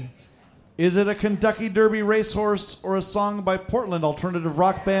me, is it a Kentucky Derby racehorse or a song by Portland alternative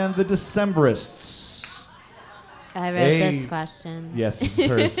rock band The Decemberists? I wrote this question. Yes, it's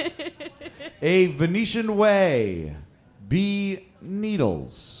hers. A, Venetian Way. B,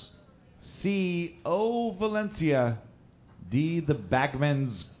 Needles. C, O, Valencia. D, The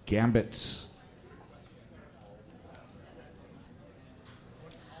Bagman's Gambit.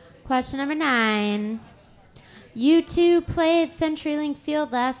 Question number 9. U2 played CenturyLink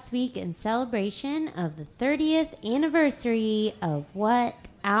Field last week in celebration of the 30th anniversary of what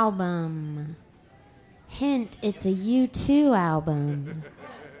album? Hint, it's a U2 album.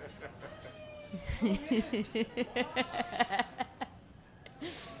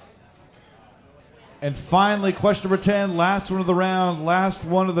 And finally, question number 10, last one of the round, last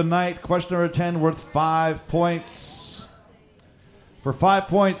one of the night. Question number 10 worth 5 points. For 5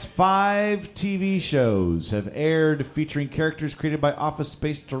 points, 5 TV shows have aired featuring characters created by Office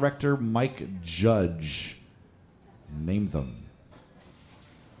Space director Mike Judge. Name them.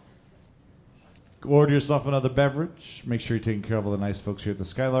 Order yourself another beverage. Make sure you're taking care of all the nice folks here at the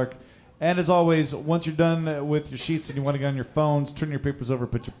Skylark. And as always, once you're done with your sheets and you want to get on your phones, turn your papers over,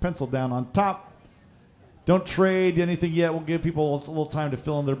 put your pencil down on top. Don't trade anything yet. We'll give people a little time to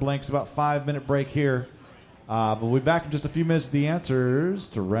fill in their blanks. About 5-minute break here. But we'll be back in just a few minutes with the answers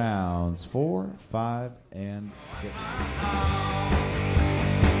to rounds 4, 5, and 6. Here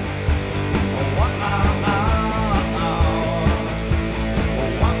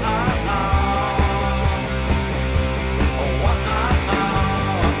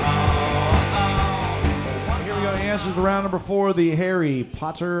we go. Answers to round number 4, the Harry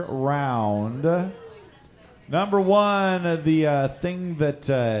Potter round. Number 1, the thing that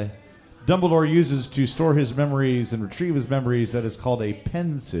Dumbledore uses to store his memories and retrieve his memories, that is called a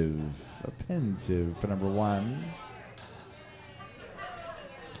pensieve. A pensieve for number 1.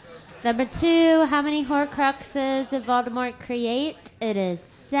 Number 2, how many Horcruxes did Voldemort create? It is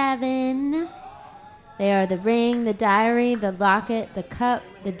 7. They are the ring, the diary, the locket, the cup,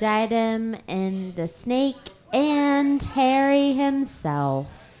 the diadem, and the snake, and Harry himself.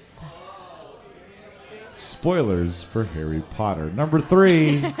 Spoilers for Harry Potter. Number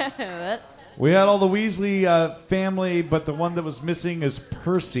 3. We had all the Weasley family, but the one that was missing is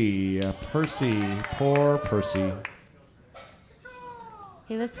Percy. Percy. Poor Percy.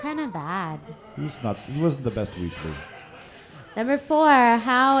 He was kind of bad. He wasn't the best Weasley. Number 4,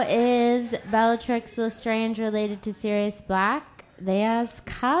 how is Bellatrix Lestrange related to Sirius Black? They as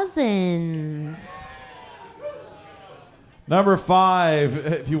cousins. Number 5,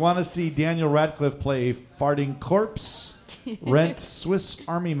 if you want to see Daniel Radcliffe play a farting corpse, rent Swiss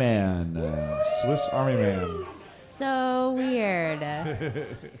Army Man. Swiss Army Man. So weird.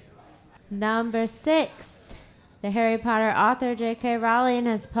 Number 6, the Harry Potter author J.K. Rowling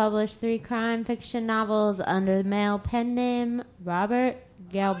has published 3 crime fiction novels under the male pen name Robert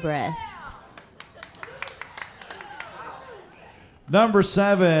Galbraith. Number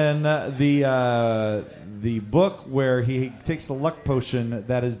 7, the book where he takes the luck potion,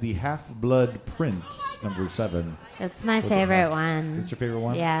 that is the Half-Blood Prince, number 7. That's my favorite one. That's your favorite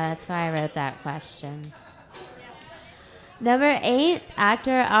one? Yeah, that's why I wrote that question. Number 8,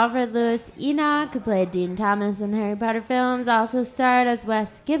 actor Alfred Lewis Enoch, who played Dean Thomas in Harry Potter films, also starred as Wes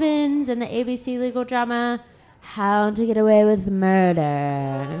Gibbons in the ABC legal drama How to Get Away with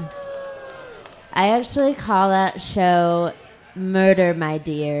Murder. I actually call that show Murder, My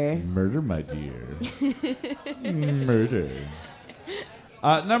Dear. Murder, My Dear. Murder.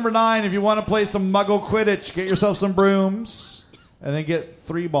 Number 9, if you want to play some Muggle Quidditch, get yourself some brooms and then get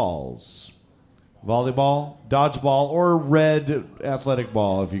 3 balls. Volleyball, dodgeball, or red athletic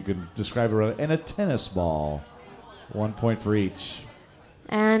ball, if you can describe it right, and a tennis ball. 1 point for each.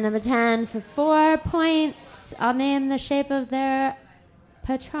 And number 10, for 4 points, I'll name the shape of their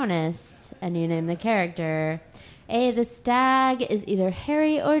Patronus, and you name the character. A, the stag is either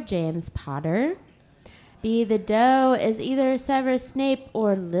Harry or James Potter. B, the doe is either Severus Snape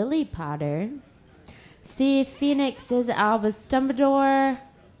or Lily Potter. C, Phoenix is Albus Dumbledore.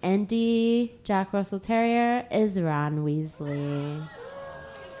 And D, Jack Russell Terrier is Ron Weasley.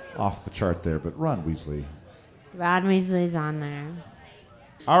 Off the chart there, but Ron Weasley. Ron Weasley's on there.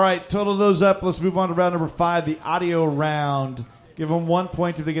 All right, total those up. Let's move on to round number 5, the audio round. Give them 1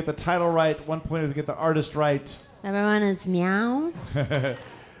 point if they get the title right, 1 point if they get the artist right. Number 1 is Meow.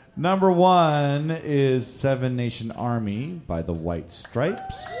 Number 1 is Seven Nation Army by the White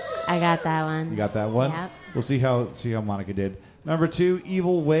Stripes. I got that one. You got that one? Yep. We'll see how Monica did. Number 2,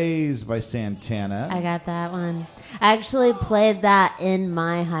 Evil Ways by Santana. I got that one. I actually played that in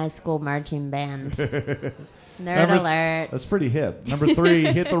my high school marching band. Nerd alert. That's pretty hip. Number 3,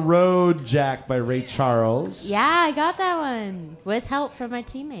 Hit the Road, Jack by Ray Charles. Yeah, I got that one with help from my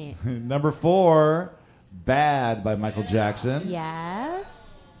teammate. Number 4, Bad by Michael Jackson. Yes.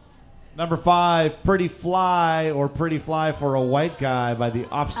 Number 5, Pretty Fly or Pretty Fly for a White Guy by The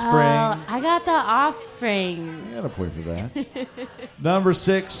Offspring. Oh, I got the Offspring. You got a point for that. Number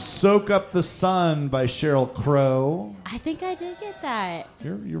 6, Soak Up the Sun by Sheryl Crow. I think I did get that.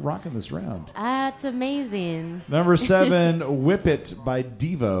 You're rocking this round. That's amazing. Number 7, Whip It by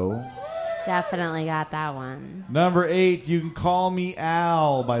Devo. Definitely got that one. Number 8, You Can Call Me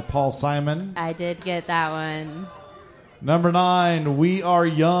Al by Paul Simon. I did get that one. Number 9, We Are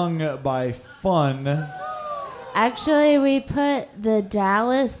Young by Fun. Actually, we put the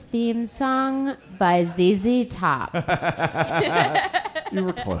Dallas theme song by ZZ Top. You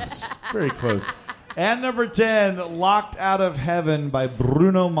were close. Very close. And number 10, Locked Out of Heaven by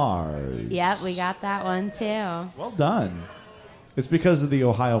Bruno Mars. Yep, we got that one too. Well done. It's because of the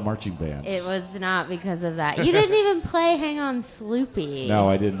Ohio Marching Band. It was not because of that. You didn't even play Hang On Sloopy. No,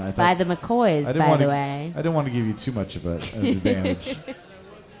 I didn't. By the McCoys, by the way. I didn't want to give you too much of an advantage.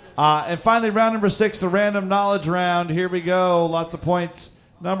 And finally, round number 6, the random knowledge round. Here we go. Lots of points.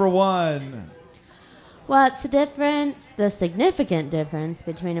 Number 1. What's the significant difference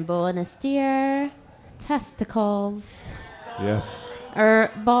between a bull and a steer? Testicles. Yes.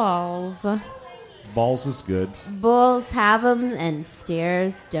 Balls. Balls is good. Bulls have them and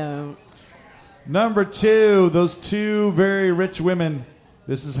steers don't. Number 2, those 2 very rich women.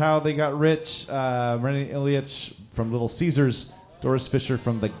 This is how they got rich. Renee Ilyich from Little Caesars. Doris Fisher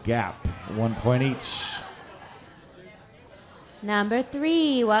from The Gap. 1 point each. Number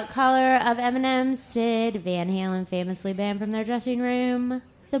 3, what color of M&Ms did Van Halen famously ban from their dressing room?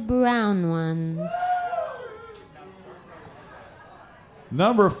 The brown ones.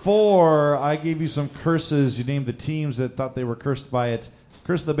 Number 4, I gave you some curses. You named the teams that thought they were cursed by it.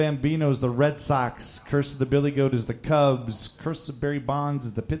 Curse of the Bambino is the Red Sox. Curse of the Billy Goat is the Cubs. Curse of Barry Bonds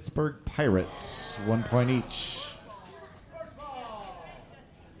is the Pittsburgh Pirates. 1 point each.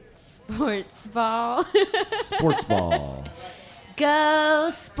 Sports ball. Sports ball. Go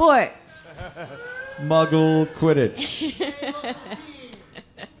sports. Muggle Quidditch.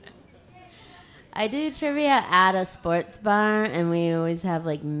 I do trivia at a sports bar, and we always have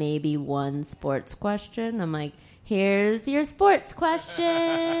like maybe one sports question. I'm like, here's your sports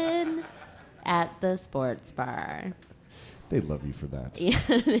question at the sports bar. They love you for that. Yeah,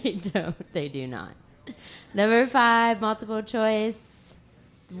 they don't. They do not. Number 5, multiple choice.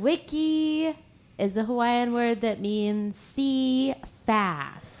 Wiki is a Hawaiian word that means see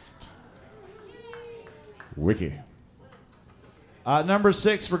fast. Wiki. Number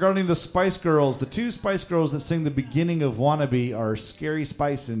 6, regarding the Spice Girls. The 2 Spice Girls that sing the beginning of Wannabe are Scary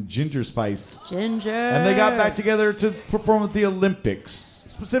Spice and Ginger Spice. Ginger. And they got back together to perform at the Olympics.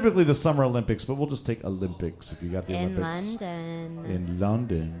 Specifically the Summer Olympics, but we'll just take Olympics if you got the Olympics. In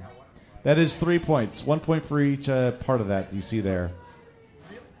London. That is 3 points. 1 point for each part of that you see there.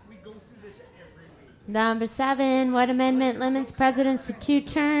 Number 7, what amendment limits presidents to 2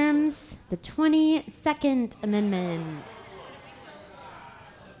 terms? The 22nd Amendment.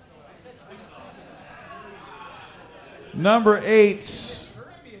 Number 8,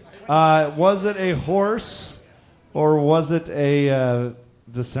 was it a horse or was it a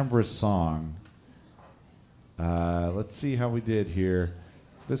Decemberist song? Let's see how we did here.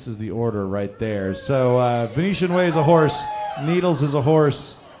 This is the order right there. So Venetian Way is a horse, Needles is a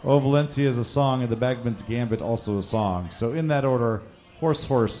horse, O Valencia is a song, and the Bagman's Gambit also a song. So in that order, horse,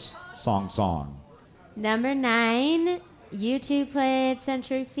 horse, song, song. Number 9, U2 played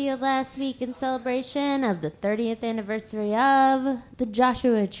Century Field last week in celebration of the 30th anniversary of The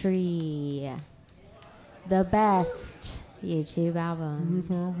Joshua Tree. The best YouTube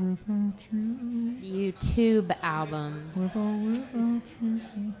album. YouTube album.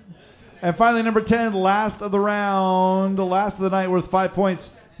 And finally, number 10, last of the round, last of the night, worth 5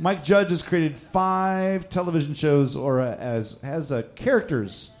 points. Mike Judge has created 5 television shows, or has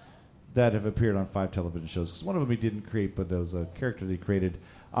characters that have appeared on 5 television shows. Because one of them he didn't create, but there was a character that he created.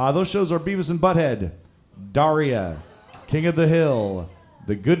 Those shows are Beavis and Butthead, Daria, King of the Hill,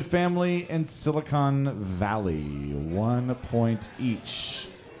 The Good Family, and Silicon Valley. 1 point each.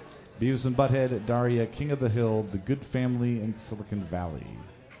 Beavis and Butthead, Daria, King of the Hill, The Good Family, and Silicon Valley.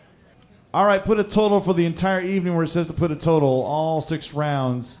 All right, put a total for the entire evening where it says to put a total, all 6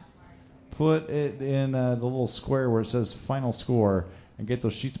 rounds. Put it in the little square where it says final score and get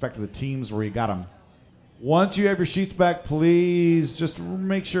those sheets back to the teams where you got them. Once you have your sheets back, please just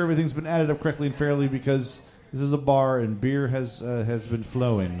make sure everything's been added up correctly and fairly because this is a bar and beer has been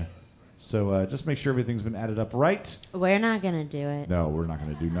flowing. So just make sure everything's been added up right. We're not going to do it. No, we're not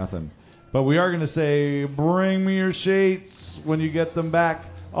going to do nothing. But we are going to say, bring me your sheets when you get them back.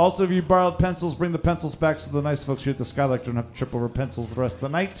 Also, if you borrowed pencils, bring the pencils back so the nice folks here at the Skylark don't have to trip over pencils the rest of the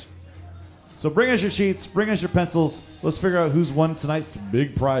night. So bring us your sheets, bring us your pencils. Let's figure out who's won tonight's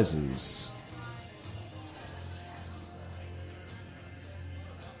big prizes.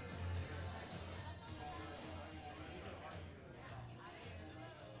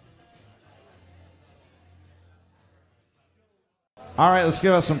 All right, let's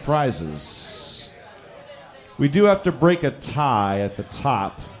give out some prizes. We do have to break a tie at the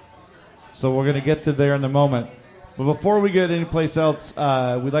top, so we're going to get to there in a moment. But before we get anyplace else,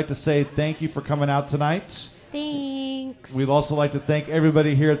 we'd like to say thank you for coming out tonight. Thanks. We'd also like to thank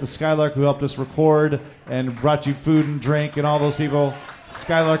everybody here at the Skylark who helped us record and brought you food and drink and all those people.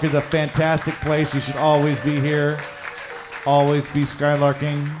 Skylark is a fantastic place. You should always be here. Always be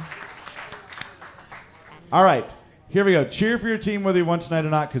Skylarking. All right. Here we go. Cheer for your team whether you won tonight or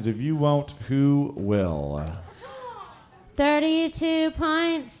not, because if you won't, who will? 32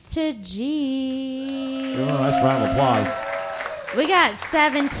 points to G. Give them a nice round of applause. We got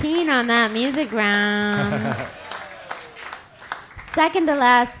 17 on that music round. Second to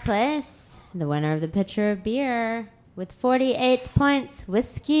last place, the winner of the pitcher of beer with 48 points,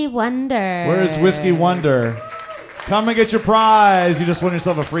 Whiskey Wonder. Where's Whiskey Wonder? Come and get your prize. You just won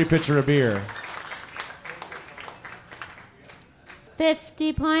yourself a free pitcher of beer.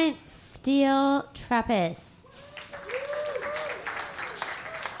 50 points, Steel Trappists.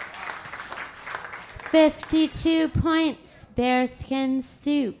 52 points, Bearskin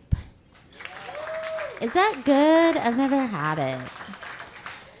Soup. Is that good? I've never had it.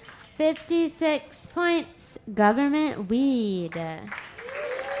 56 points, Government Weed.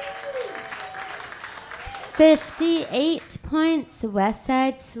 58 points,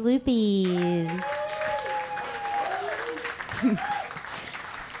 Westside Sloopies.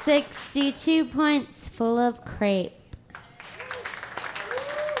 62 points, Full of Crepe.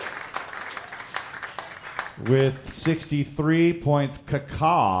 With 63 points,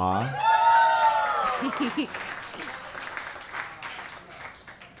 Cacao.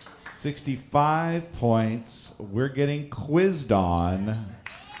 65 points, we're getting quizzed on.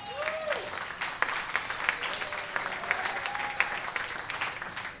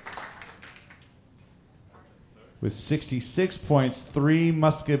 With 66 points, 3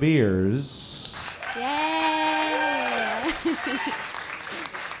 Musketeers. Yay!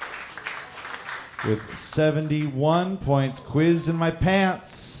 With 71 points, Quiz in My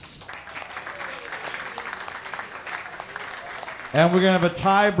Pants. And we're going to have a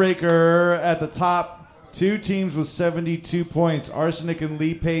tiebreaker at the top. 2 teams with 72 points, Arsenic and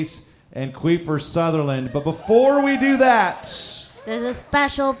Lee Pace and Queefer Sutherland. But before we do that, there's a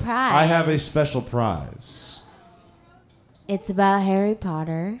special prize. I have a special prize. It's about Harry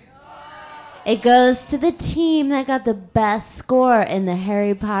Potter. It goes to the team that got the best score in the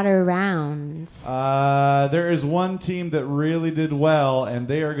Harry Potter round. There is one team that really did well, and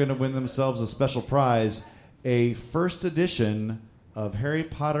they are going to win themselves a special prize, a first edition of Harry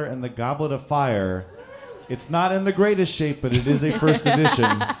Potter and the Goblet of Fire. It's not in the greatest shape, but it is a first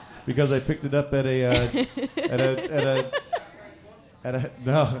edition because I picked it up at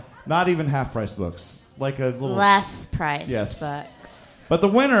no, not even half price books. Like a little less price books. But the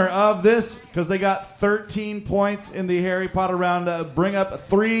winner of this, because they got 13 points in the Harry Potter round, bring up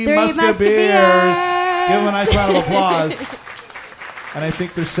 3 Musketeers. Give them a nice round of applause. And I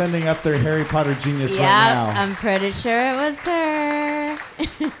think they're sending up their Harry Potter genius right now. I'm pretty sure it was her.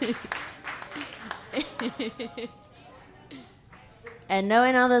 And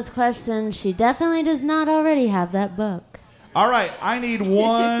knowing all those questions, she definitely does not already have that book. All right, I need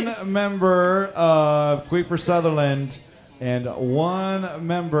one member of Queefer Sutherland and one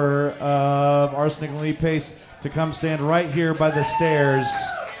member of Arsenic and Lee Pace to come stand right here by the stairs.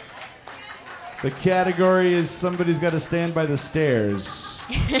 The category is somebody's got to stand by the stairs.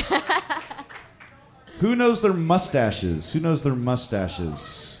 Who knows their mustaches? Who knows their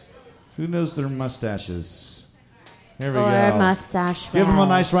mustaches? Who knows their mustaches? Here we go. Or mustache. Give them a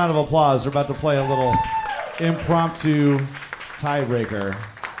nice round of applause. They're about to play a little impromptu tiebreaker.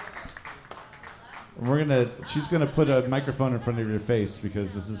 She's gonna put a microphone in front of your face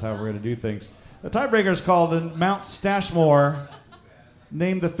because this is how we're gonna do things. The tiebreaker is called Mount Stashmore.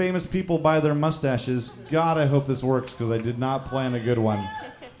 Name the famous people by their mustaches. God, I hope this works because I did not plan a good one.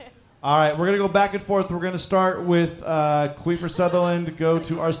 All right, we're going to go back and forth. We're going to start with Queefer Sutherland, go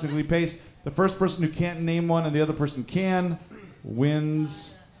to Arsenically Pace. The first person who can't name one and the other person can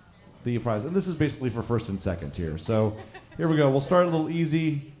wins the prize. And this is basically for first and second here. So here we go. We'll start a little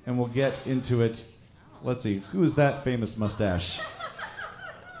easy and we'll get into it. Let's see. Who is that famous mustache?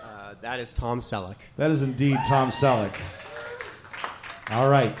 That is Tom Selleck. That is indeed Tom Selleck.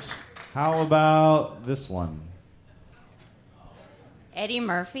 All right. How about this one? Eddie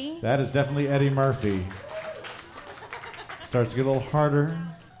Murphy. That is definitely Eddie Murphy. Starts to get a little harder.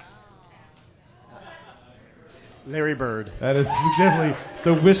 Larry Bird. That is definitely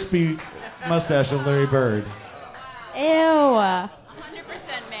the wispy mustache of Larry Bird. Ew. 100%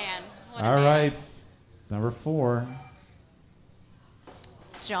 man. What a All man. right. Number 4.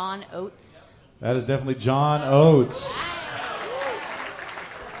 John Oates. That is definitely John Oates.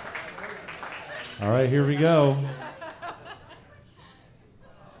 All right, here we go.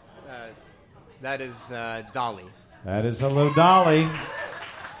 That is Dolly. That is Hello Dolly.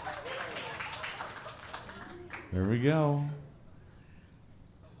 Here we go.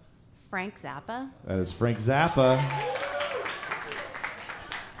 Frank Zappa. That is Frank Zappa.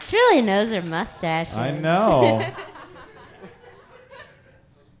 She really knows her mustache. I know.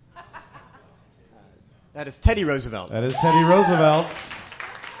 That is Teddy Roosevelt. That is Teddy Roosevelt.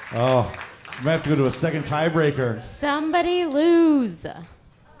 Oh, we might have to go to a second tiebreaker. Somebody lose.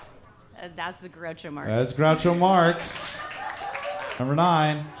 That's the Groucho Marx. That's Groucho Marx. Number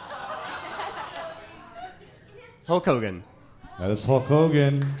 9. Hulk Hogan. That is Hulk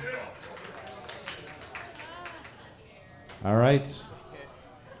Hogan. All right.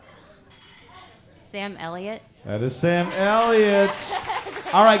 Sam Elliott. That is Sam Elliott.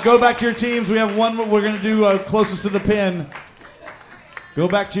 All right, go back to your teams. We have one we're going to do closest to the pin. Go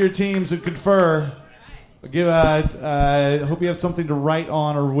back to your teams and confer. Hope you have something to write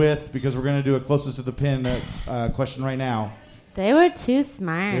on or with because we're going to do a closest to the pin question right now. They were too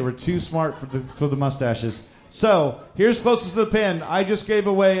smart. They were too smart for the mustaches. So, here's closest to the pin. I just gave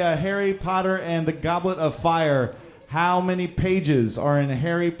away Harry Potter and the Goblet of Fire. How many pages are in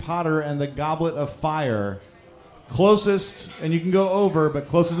Harry Potter and the Goblet of Fire? Closest, and you can go over, but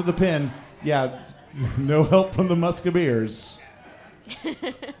closest to the pin. Yeah, no help from the Musketeers.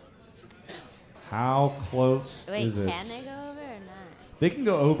 How close is it? Can they go over or not? They can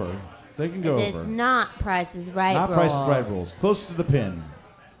go over. They can go over. It's not Price is Right Not rules. Price is Right rules. Close to the pin.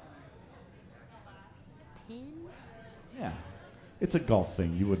 Pin? Yeah. It's a golf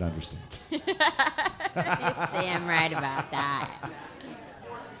thing. You wouldn't understand. Damn right about that.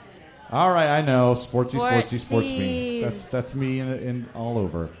 All right, I know. Sportsy, me. Sportsies. That's me in all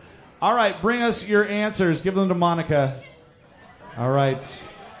over. All right, bring us your answers. Give them to Monica. All right.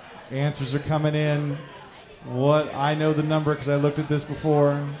 Answers are coming in. I know the number because I looked at this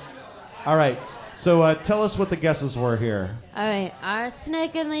before. All right. So tell us what the guesses were here. All right.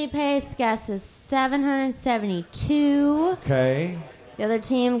 Arsenic and Lee Pace guesses 772. Okay. The other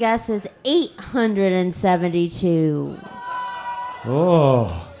team guesses 872.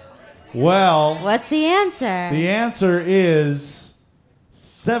 Oh. Well. What's the answer? The answer is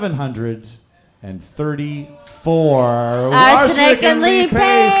 734. Arsenic and Lee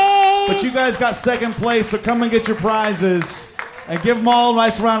Pace. But you guys got second place, so come and get your prizes. And give them all a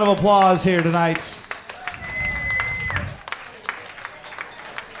nice round of applause here tonight.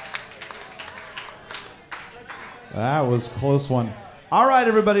 That was a close one. All right,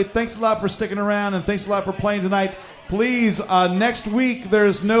 everybody. Thanks a lot for sticking around, and thanks a lot for playing tonight. Please, next week,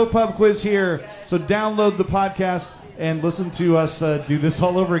 there's no pub quiz here, so download the podcast and listen to us do this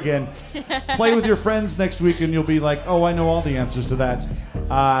all over again. Play with your friends next week, and you'll be like, oh, I know all the answers to that.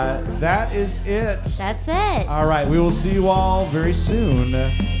 That is it. That's it. All right, we will see you all very soon.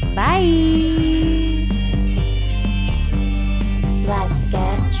 Bye. Let's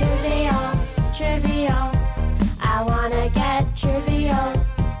get trivia.